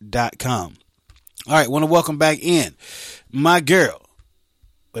 JasmineCafeCatering.com. All right, want to welcome back in my girl.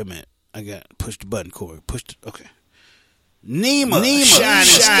 Wait a minute. I got to push the button, Corey. Okay. Nima. Shining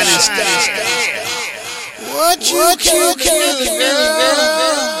star. What you can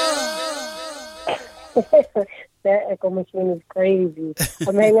girl? That echo machine is crazy.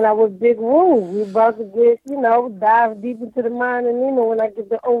 I'm hanging out with Big Woo. We about to get, dive deep into the mind of Nima when I get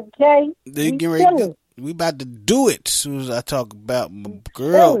the okay. We about to do it as soon as I talk about my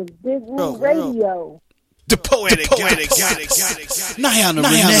girl. Big Woo Radio. The poetic goddess. Niana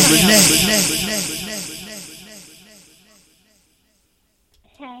Renee.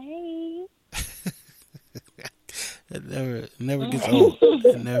 Hey. It never gets old.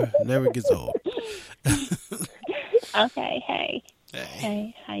 It never gets old. Okay, hey.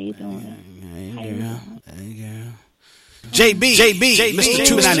 Hey, how you doing? Hey, girl. JB, Mr.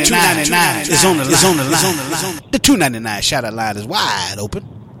 299 is on the line. The 299 shout out line is wide open.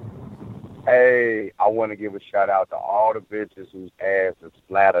 Hey, I want to give a shout out to all the bitches whose ass is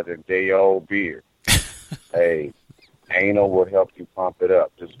splattered in day old beer. Hey, anal will help you pump it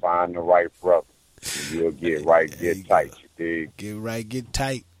up. Just find the right brother. You'll get right, get tight. You dig? Get right, get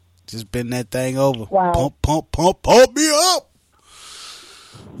tight. Just bend that thing over. Wow. Pump me up.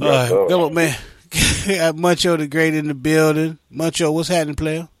 All right, come on, man. Got Muncho the Great in the building. Muncho, what's happening,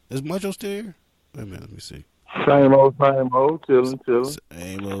 player? Is Muncho still here? Wait a minute, let me see. Same old, chilling.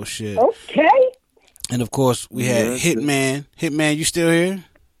 Same old shit. Okay. And of course, we had Hitman. Hitman, you still here?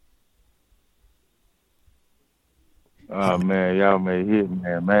 Oh man, y'all made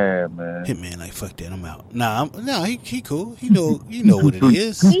Hitman mad, man. Hitman, like fuck that, I'm out. Nah, he cool. He know what it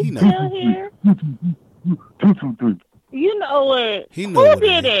is. He's He know. still here. 223. You know what? He know Who what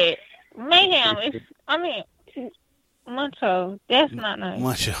did it it? Mayhem. Muncho. That's not nice.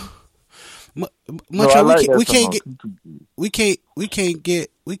 Muncho. No, we can't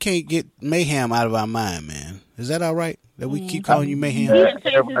get Mayhem out of our mind, man. Is that all right? That we keep calling you Mayhem? He didn't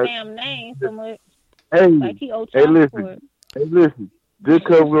change his damn name so much. Hey, Like he owed child support. listen. Just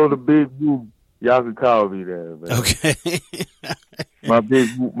because we're on the big boo, y'all can call me that, man. Okay. my big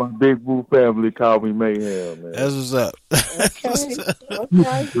boo family call me Mayhem, man. That's what's up. Okay.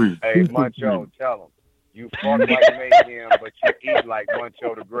 Hey, Muncho, tell him. You fuck like Mayhem, but you eat like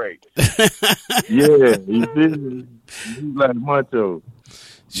Muncho the Great. Yeah, you feel me? You like Muncho.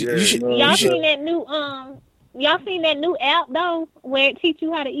 Y'all seen that new Y'all seen that new app though, where it teach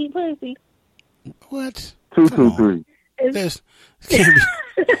you how to eat pussy? What? 223. There's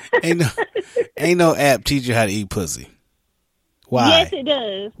ain't no app teach you how to eat pussy. Why? Yes, it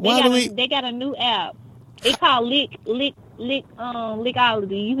does. They got a new app. It's called Lickology.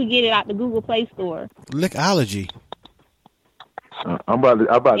 You can get it out the Google Play Store. Lickology. I'm about to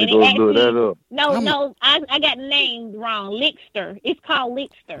go look that up. No, I got the name wrong. Lickster. It's called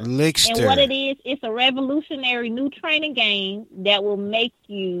Lickster. Lickster. And what it is, it's a revolutionary new training game that will make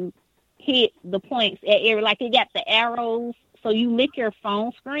you hit the points at every, like it got the arrows, so you lick your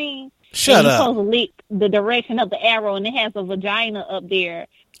phone screen. Shut up. You're supposed to lick the direction of the arrow, and it has a vagina up there.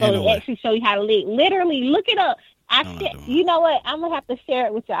 So it actually show you how to lick. Literally, look it up. You know what? I'm gonna have to share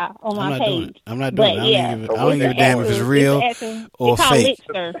it with y'all on my page. I'm not doing it. I don't give a damn if it's real or it's fake.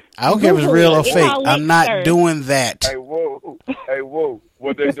 Lickster. I don't care if it's real or fake. I'm not doing that. Hey, whoa!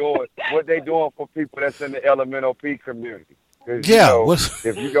 What they doing? What they doing for people that's in the LMNOP community? Yeah.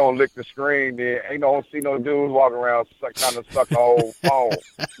 If you gonna lick the screen, then ain't no see no dudes walking around trying to suck the whole phone.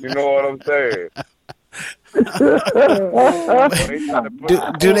 You know what I'm saying?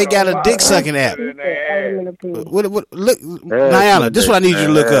 Do they got a dick sucking app? What? Look, Niana, this is what I need you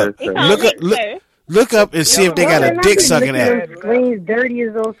to look up. Look up and see if they got a dick sucking app. Screens dirty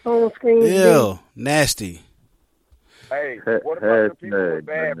as those phone screens. Ew, nasty. Hey, what about the people with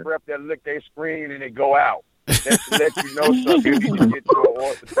bad breath that lick their screen and they go out? That's to let you know something. You need to get to an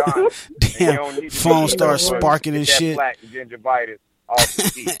orthodontist. Damn, phone starts sparking and shit. Plaque and gingivitis off the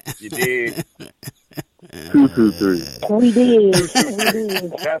teeth. You did. 223. We did.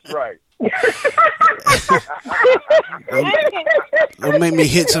 That's right. Don't make me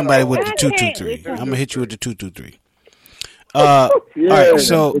hit somebody with the 223. I'm gonna hit you with the 223. All right,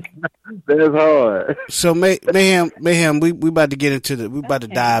 so that's hard. So mayhem. We about to get into we about to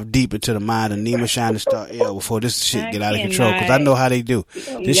dive deep into the mind of Nima Shining Star L before this shit get out of control, because I know how they do.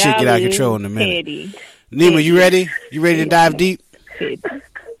 This shit get out of control in a minute. Nima, you ready? You ready to dive deep? It's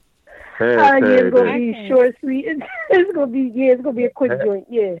gonna be short, sweet. It's gonna be a quick joint.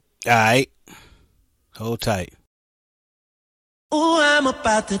 Yeah. All right. Hold tight. Oh, I'm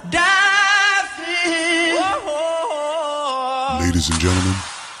about to dive in. Ladies and gentlemen,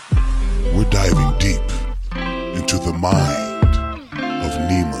 we're diving deep into the mind of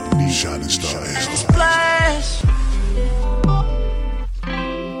Nima Shining Star L.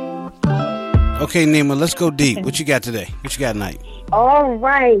 Okay, Nima, let's go deep. What you got today? What you got tonight? All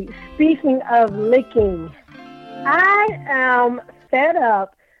right. Speaking of licking, I am fed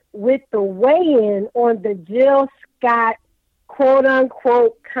up with the weigh-in on the Jill Scott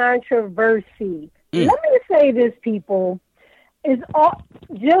quote-unquote controversy. Let me say this, people.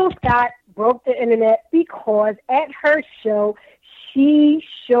 Jill Scott broke the internet because at her show, she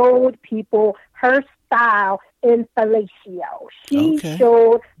showed people her style in fellatio. She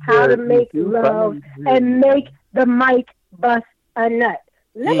showed how to make love and make the mic bust a nut.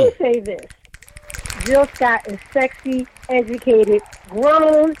 Let me say this. Jill Scott is sexy, educated,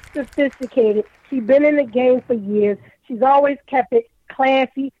 grown, sophisticated. She's been in the game for years. She's always kept it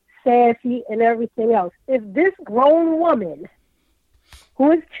classy, sassy, and everything else. If this grown woman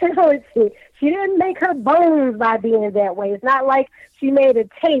who is talented, she didn't make her bones by being that way. It's not like she made a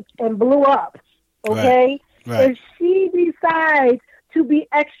tape and blew up, okay? Right. If she decides to be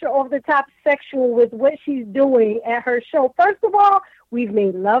extra over-the-top sexual with what she's doing at her show, first of all, we've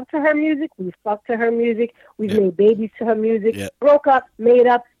made love to her music, we've fucked to her music, we've made babies to her music, broke up, made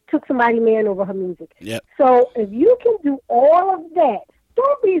up, took somebody man over her music. So if you can do all of that,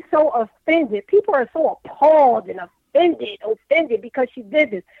 don't be so offended. People are so appalled and offended because she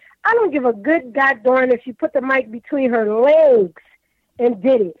did this. I don't give a good goddamn if she put the mic between her legs and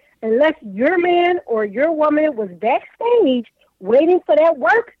did it. Unless your man or your woman was backstage waiting for that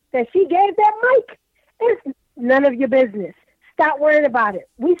work that she gave that mic. none of your business. Stop worrying about it.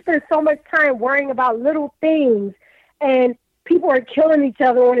 We spend so much time worrying about little things, and people are killing each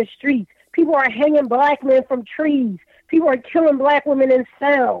other on the streets. People are hanging black men from trees. People are killing black women in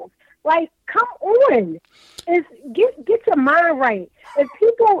cells. Like, come on. Get your mind right. If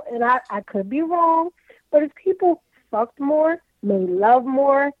people, and I could be wrong, but if people fucked more, made love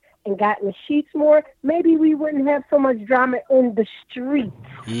more, and got in the sheets more, maybe we wouldn't have so much drama in the streets.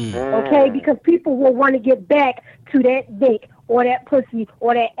 Okay? Because people will want to get back to that dick or that pussy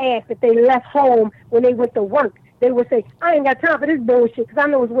or that ass that they left home when they went to work. They would say, I ain't got time for this bullshit because I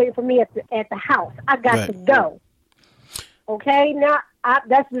know it's waiting for me at the house. I got to go. Okay? Now,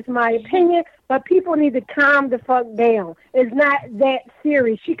 that's just my opinion, but people need to calm the fuck down. It's not that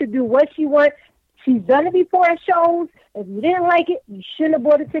serious. She could do what she wants. She's done it before at shows. If you didn't like it, you shouldn't have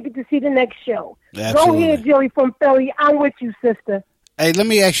bought a ticket to see the next show. Absolutely. Go ahead, Joey from Philly. I'm with you, sister. Hey, let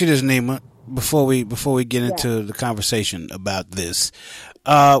me ask you this, Nima, before we get into the conversation about this.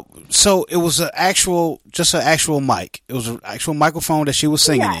 So it was just an actual mic. It was an actual microphone that she was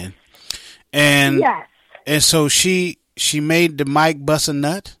singing in, and so she made the mic bust a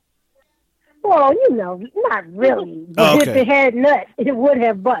nut. Well, not really. But if it had nuts, it would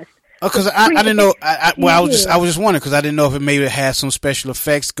have bust. Because I didn't know. I was just wondering because I didn't know if it maybe had some special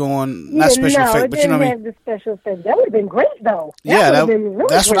effects going. Not special effects, but you know what I mean. The special effects. That would have been great though.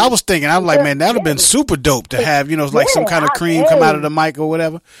 That's what I was thinking. I was like, man, that would have been super dope to have. Like some kind of cream come out of the mic or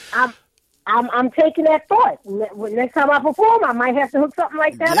whatever. I'm taking that thought. Next time I perform, I might have to hook something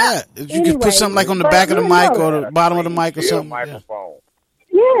like that up. Yeah, you could put something like on the back of the mic or the bottom of the mic or something. Microphone.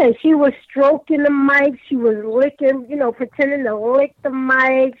 Yeah, she was stroking the mic. She was licking, pretending to lick the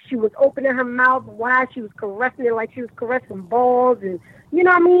mic. She was opening her mouth wide. She was caressing it like she was caressing balls and,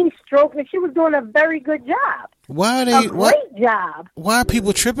 stroking. She was doing a very good job. Great job. Why are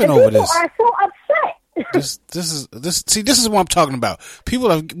people tripping over this? People are so upset. This is what I'm talking about.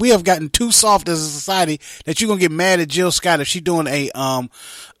 We have gotten too soft as a society that you're gonna get mad at Jill Scott if she's doing a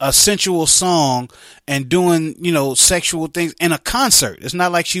sensual song and doing sexual things in a concert. It's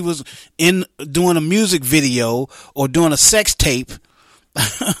not like she was doing a music video or doing a sex tape.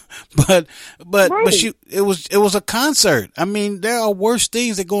 but it was a concert. I mean, there are worse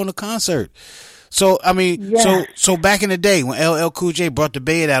things that go in a concert. So, I mean, so back in the day when LL Cool J brought the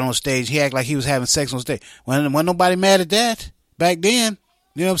bed out on stage, he acted like he was having sex on stage. Wasn't nobody mad at that back then.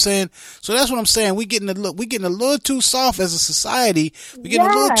 You know what I'm saying? So that's what I'm saying. We getting a little too soft as a society. We getting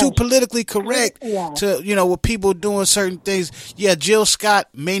a little too politically correct to, with people doing certain things. Yeah, Jill Scott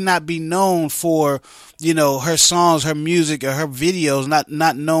may not be known for, her songs, her music, or her videos,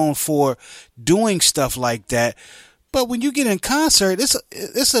 not known for doing stuff like that. But when you get in concert, it's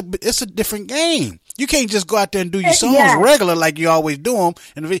a different game. You can't just go out there and do your songs regular like you always do them.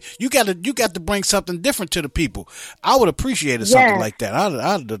 And you got to bring something different to the people. I would appreciate something like that. I'd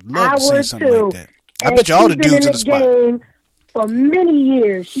love to see something like that. I bet you all the dudes in the spot. Game for many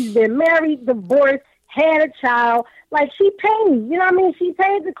years. She's been married, divorced, had a child. Like, she paid, she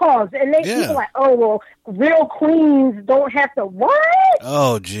paid the cost. And people like, oh, well, real queens don't have to, what?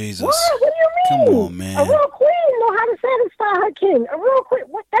 Oh, Jesus. What do you mean? Come on, man. A real queen know how to satisfy her king. A real queen,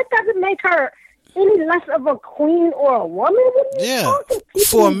 that doesn't make her any less of a queen or a woman. What are you talking?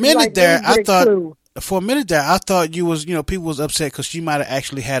 For a minute there, I thought you was, people was upset because she might have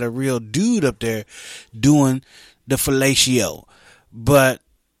actually had a real dude up there doing the fellatio. But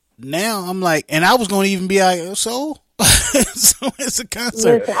now I'm like, and I was going to even be like, so it's a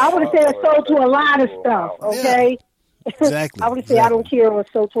concert. Listen, I would have said so to a lot of stuff, okay? Yeah, exactly. I would say I don't care or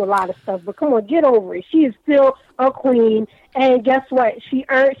so to a lot of stuff, but come on, get over it. She is still a queen, and guess what? She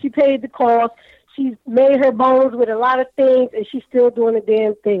paid the cost. She's made her bones with a lot of things, and she's still doing the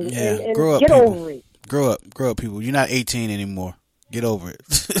damn thing. Yeah, and grow up, get people. over it. Grow up, people. You're not 18 anymore. Get over it.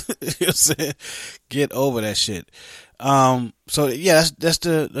 You know what I'm saying? Get over that shit. So yeah, that's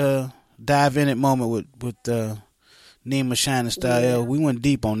the dive in it moment with Nima Shining Style. Yeah. We went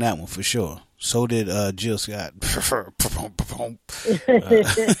deep on that one for sure. So did Jill Scott. Go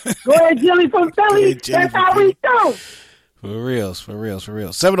ahead, Jilly from Philly. That's how we do. For reals.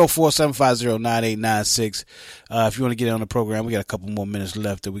 704-750-9896. If you want to get on the program, we got a couple more minutes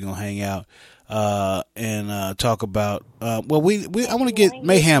left that we're gonna hang out and talk about. I want to get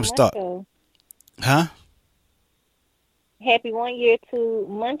Mayhem's thought. Huh? Happy 1 year to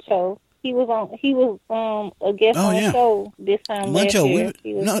Muncho. He was a guest on the show this time Muncho, last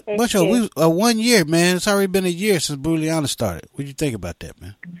year. Muncho, we 1 year, man. It's already been a year since Brutally Honest started. What do you think about that,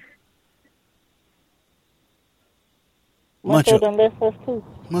 man? Muncho done left us too.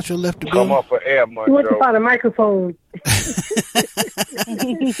 Muncho left the Come building. up for air, Muncho. He went to find a microphone.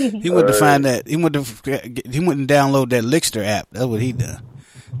 He went to find that. He went and download that Lickster app. That's what he done.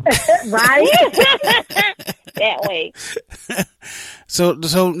 Right? That way. So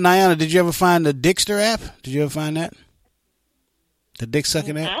Niana, did you ever find the Dickster app? Did you ever find that? The dick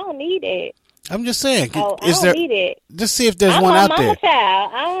sucking app? I don't need it. I'm just saying. I don't need it. Just see if there's I'm one a out mama there.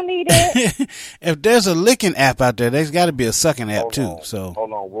 Child. I don't need it. If there's a licking app out there, there's got to be a sucking app too. Hold So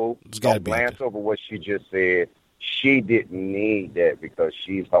on, Woo. it's got to Don't be. glance over what she just said. She didn't need that because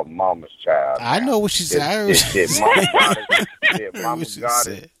she's her mama's child. I know what she said. Did Mama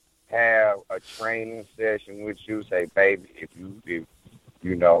gotta have a training session with you? Say, baby, if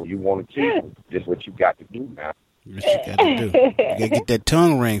you know you want to keep it, this is what you got to do now. What you got to do? You got to get that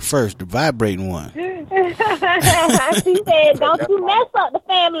tongue ring first, the vibrating one. She said, "Don't you mess up the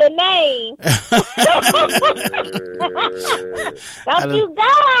family name. Don't you go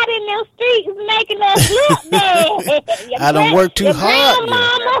out in them streets making us look bad." I done worked too hard.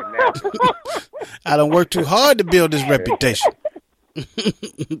 I done worked too hard to build this reputation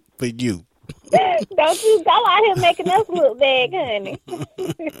for you. Don't you go out here making us look bad, honey.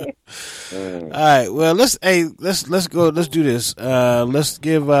 All right, well let's go. Let's do this. Let's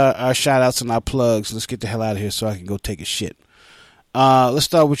give our shout outs and our plugs. Let's get the hell out of here so I can go take a shit. Let's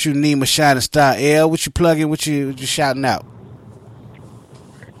start with you, Nima Shining Star. L, what you plugging? What you shouting out?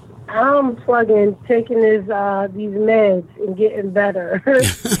 I'm plugging, taking these meds and getting better.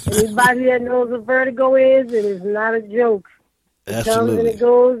 Anybody that knows what vertigo is, it is not a joke. It comes and it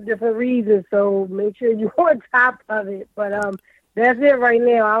goes, different reasons, so make sure you're on top of it. But that's it right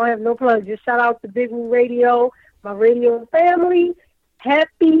now. I don't have no plugs. Just shout out to Big Woo Radio, my radio family.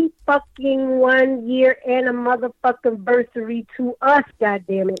 Happy fucking 1 year and a motherfucking anniversary to us,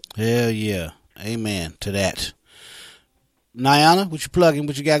 goddammit. Hell yeah. Amen to that. Niana, what you plugging?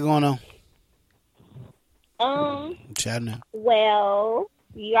 What you got going on? Shout out. Well,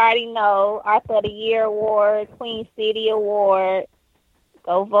 you already know, Author of the Year Award, Queen City Award.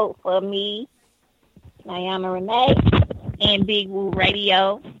 Go vote for me, Niana Renee, and Big Woo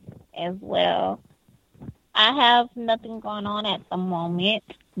Radio as well. I have nothing going on at the moment,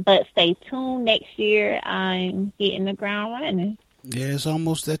 but stay tuned. Next year, I'm hitting the ground running. Yeah, it's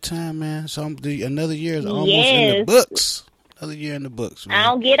almost that time, man. So another year is almost in the books. Another year in the books, man. I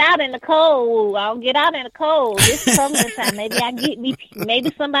don't get out in the cold. This is summertime.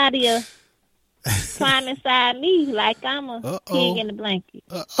 Maybe somebody will climb inside me like I'm a pig in the blanket.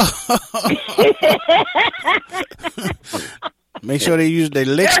 Make sure they use their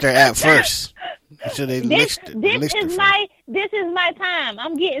Lickster app first. Make sure they This is my time.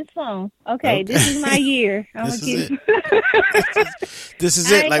 I'm getting some. Okay. This is my year. This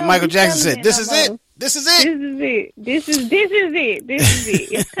is it. Like Michael Jackson said, this is it. This is it. This is it.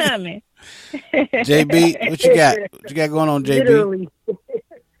 It's coming. JB, what you got? What you got going on, JB? Literally.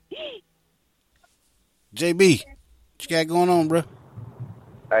 JB, what you got going on, bro?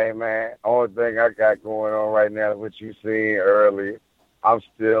 Hey, man, only thing I got going on right now is what you seen earlier. I'm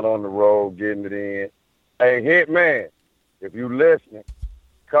still on the road getting it in. Hey, Hitman, if you listening,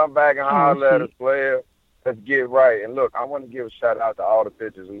 come back and holler at us, player. Let's get right. And look, I want to give a shout out to all the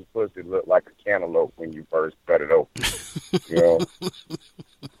pictures whose pussy looked like a cantaloupe when you first cut it open. You know,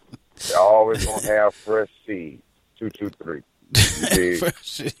 they're always gonna have fresh seeds. 223. Fresh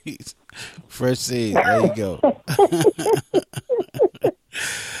seeds. Fresh seeds. There you go. All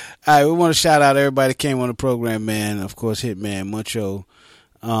right, we want to shout out everybody that came on the program, man. Of course, Hitman, Muncho.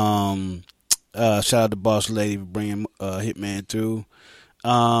 Shout out to Boss Lady for bringing Hitman through.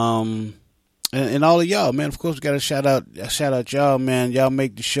 And all of y'all, man. Of course, we got to shout out y'all, man. Y'all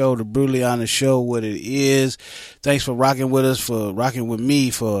make the show, the Brutally Honest Show, what it is. Thanks for rocking with us, for rocking with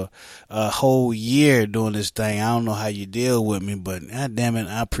me for a whole year doing this thing. I don't know how you deal with me, but god damn it,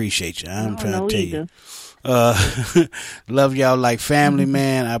 I appreciate you. I'm trying to tell you. Love y'all like family,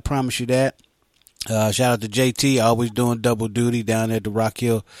 man. I promise you that. Shout out to JT, always doing double duty down there at the Rock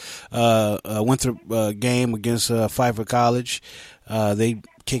Hill Winthrop game against Pfeiffer College. They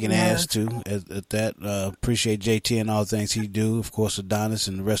kicking ass too at that. Appreciate JT and all the things he do. Of course, Adonis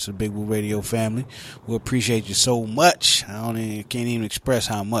and the rest of the Big Woo Radio family. We appreciate you so much. Can't even express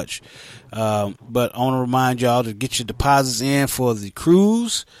how much. But I want to remind y'all to get your deposits in for the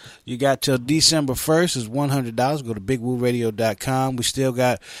cruise. You got till December 1st. It's $100. Go to BigWooRadio.com. We still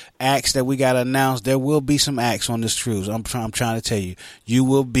got acts that we got to announce. There will be some acts on this cruise. I'm trying to tell you. You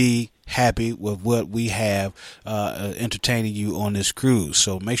will be happy with what we have entertaining you on this cruise.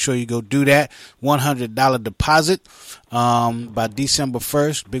 So make sure you go do that. $100 deposit by December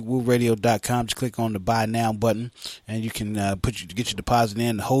 1st. BigWooRadio.com. Just click on the Buy Now button, and you can get your deposit in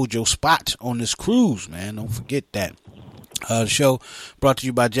and hold your spot on this cruise, man. Don't forget that. The show brought to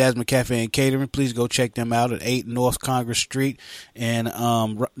you by Jasmine Cafe and Catering. Please go check them out at 8 North Congress Street in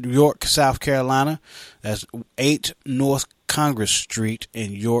York, South Carolina. That's 8 North Congress Street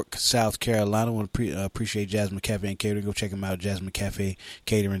in York, South Carolina. I want to appreciate Jasmine Cafe and Catering. Go check them out at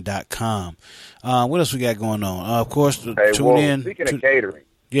JasmineCafeCatering.com. What else we got going on? Of course, tune in. Speaking of catering,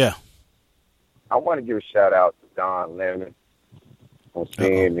 yeah, I want to give a shout out to Don Lemon on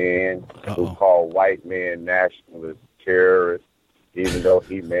CNN, who called white men nationalists terrorists, even though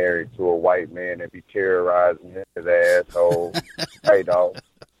he married to a white man that be terrorizing his asshole. Hey, dog,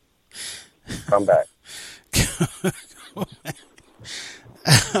 come back.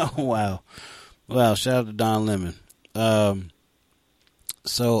 Wow. Shout out to Don Lemon.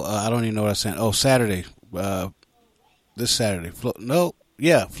 So I don't even know what I'm saying. Oh, Saturday. This Saturday.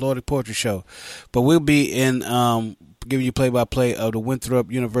 Florida Poetry Show. But we'll be in giving you play-by-play of the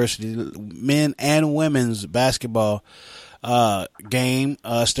Winthrop University men and women's basketball game.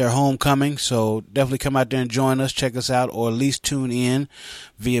 It's their homecoming, so definitely come out there and join us. Check us out, or at least tune in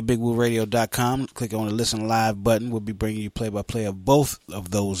via BigWooRadio.com. Click on the Listen Live button. We'll be bringing you play-by-play of both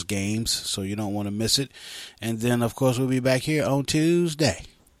of those games, so you don't want to miss it. And then, of course, we'll be back here on Tuesday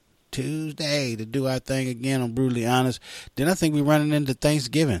to do our thing again on Brutally Honest. Then I think we're running into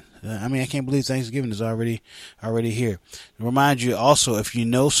Thanksgiving. I can't believe Thanksgiving is already here. Remind you also, if you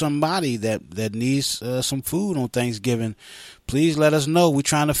know somebody that needs some food on Thanksgiving, please let us know. We're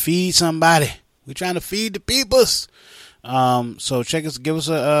trying to feed somebody. We're trying to feed the peoples. So shoot us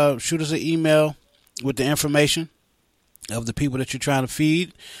an email with the information of the people that you're trying to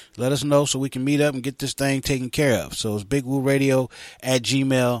feed. Let us know so we can meet up and get this thing taken care of. So it's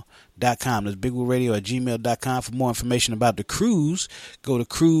BigWooRadio@gmail.com. That's BigWooRadio@gmail.com. For more information about the cruise, go to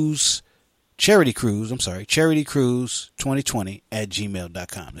Charity Cruise 2020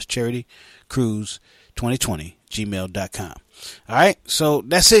 @gmail.com. That's Charity Cruise 2020 @gmail.com. All right, so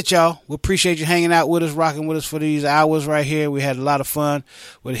that's it, y'all. We appreciate you hanging out with us, rocking with us for these hours right here. We had a lot of fun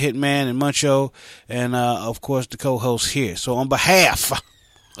with Hitman and Muncho, and of course the co-hosts here. So on behalf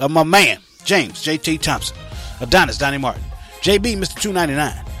of my man James JT Thompson, Adonis Donnie Martin, JB Mr.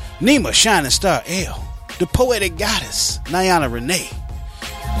 299, Nima Shining Star L, the Poetic Goddess Niana Renee,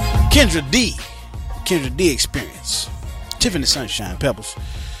 Kendra D Experience, Tiffany Sunshine Pebbles.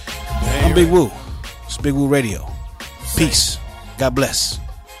 I'm Big Woo. It's Big Woo Radio. Peace. God bless.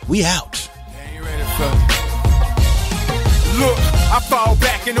 We out. Look, I fall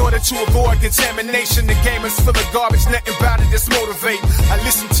back in order to avoid contamination. The game is full of garbage, nothing about it that's motivating. I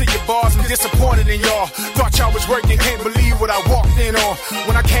listen to your bars, I'm disappointed in y'all. Thought y'all was working, can't believe what I walked in on.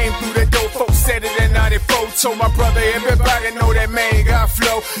 When I came through that door, folks said it in 94. Told my brother, everybody know that man got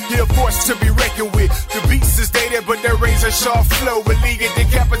flow. He'll force to be reckoned with. The beats is dated, but that razor sharp flow. Will leave it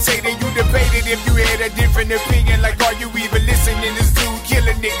decapitating. You debated if you had a different opinion. Like, are you even listening? This dude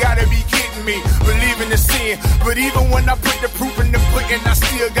killing it, gotta be kidding me. Believing the sin, but even when I put the proof in the pudding, I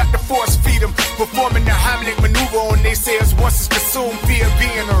still got the force feed them. Performing the Heimlich maneuver on they says once it's consumed, fear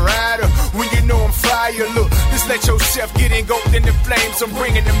being a rider. When you know I'm fire, look, just let your chef get engulfed in the flames. I'm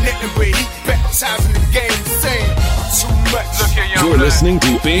bringing them nothing but heat, baptizing the game, saying too much. Look here, you're listening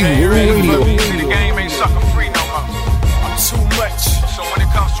to Big Woo Radio. The game ain't sucker free no more. I'm too much. So when it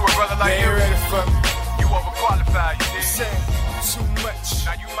comes to a brother like you, ready for me. You overqualified, you did. Saying too much.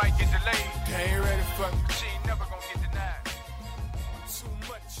 Now you might get delayed. They ain't ready for me.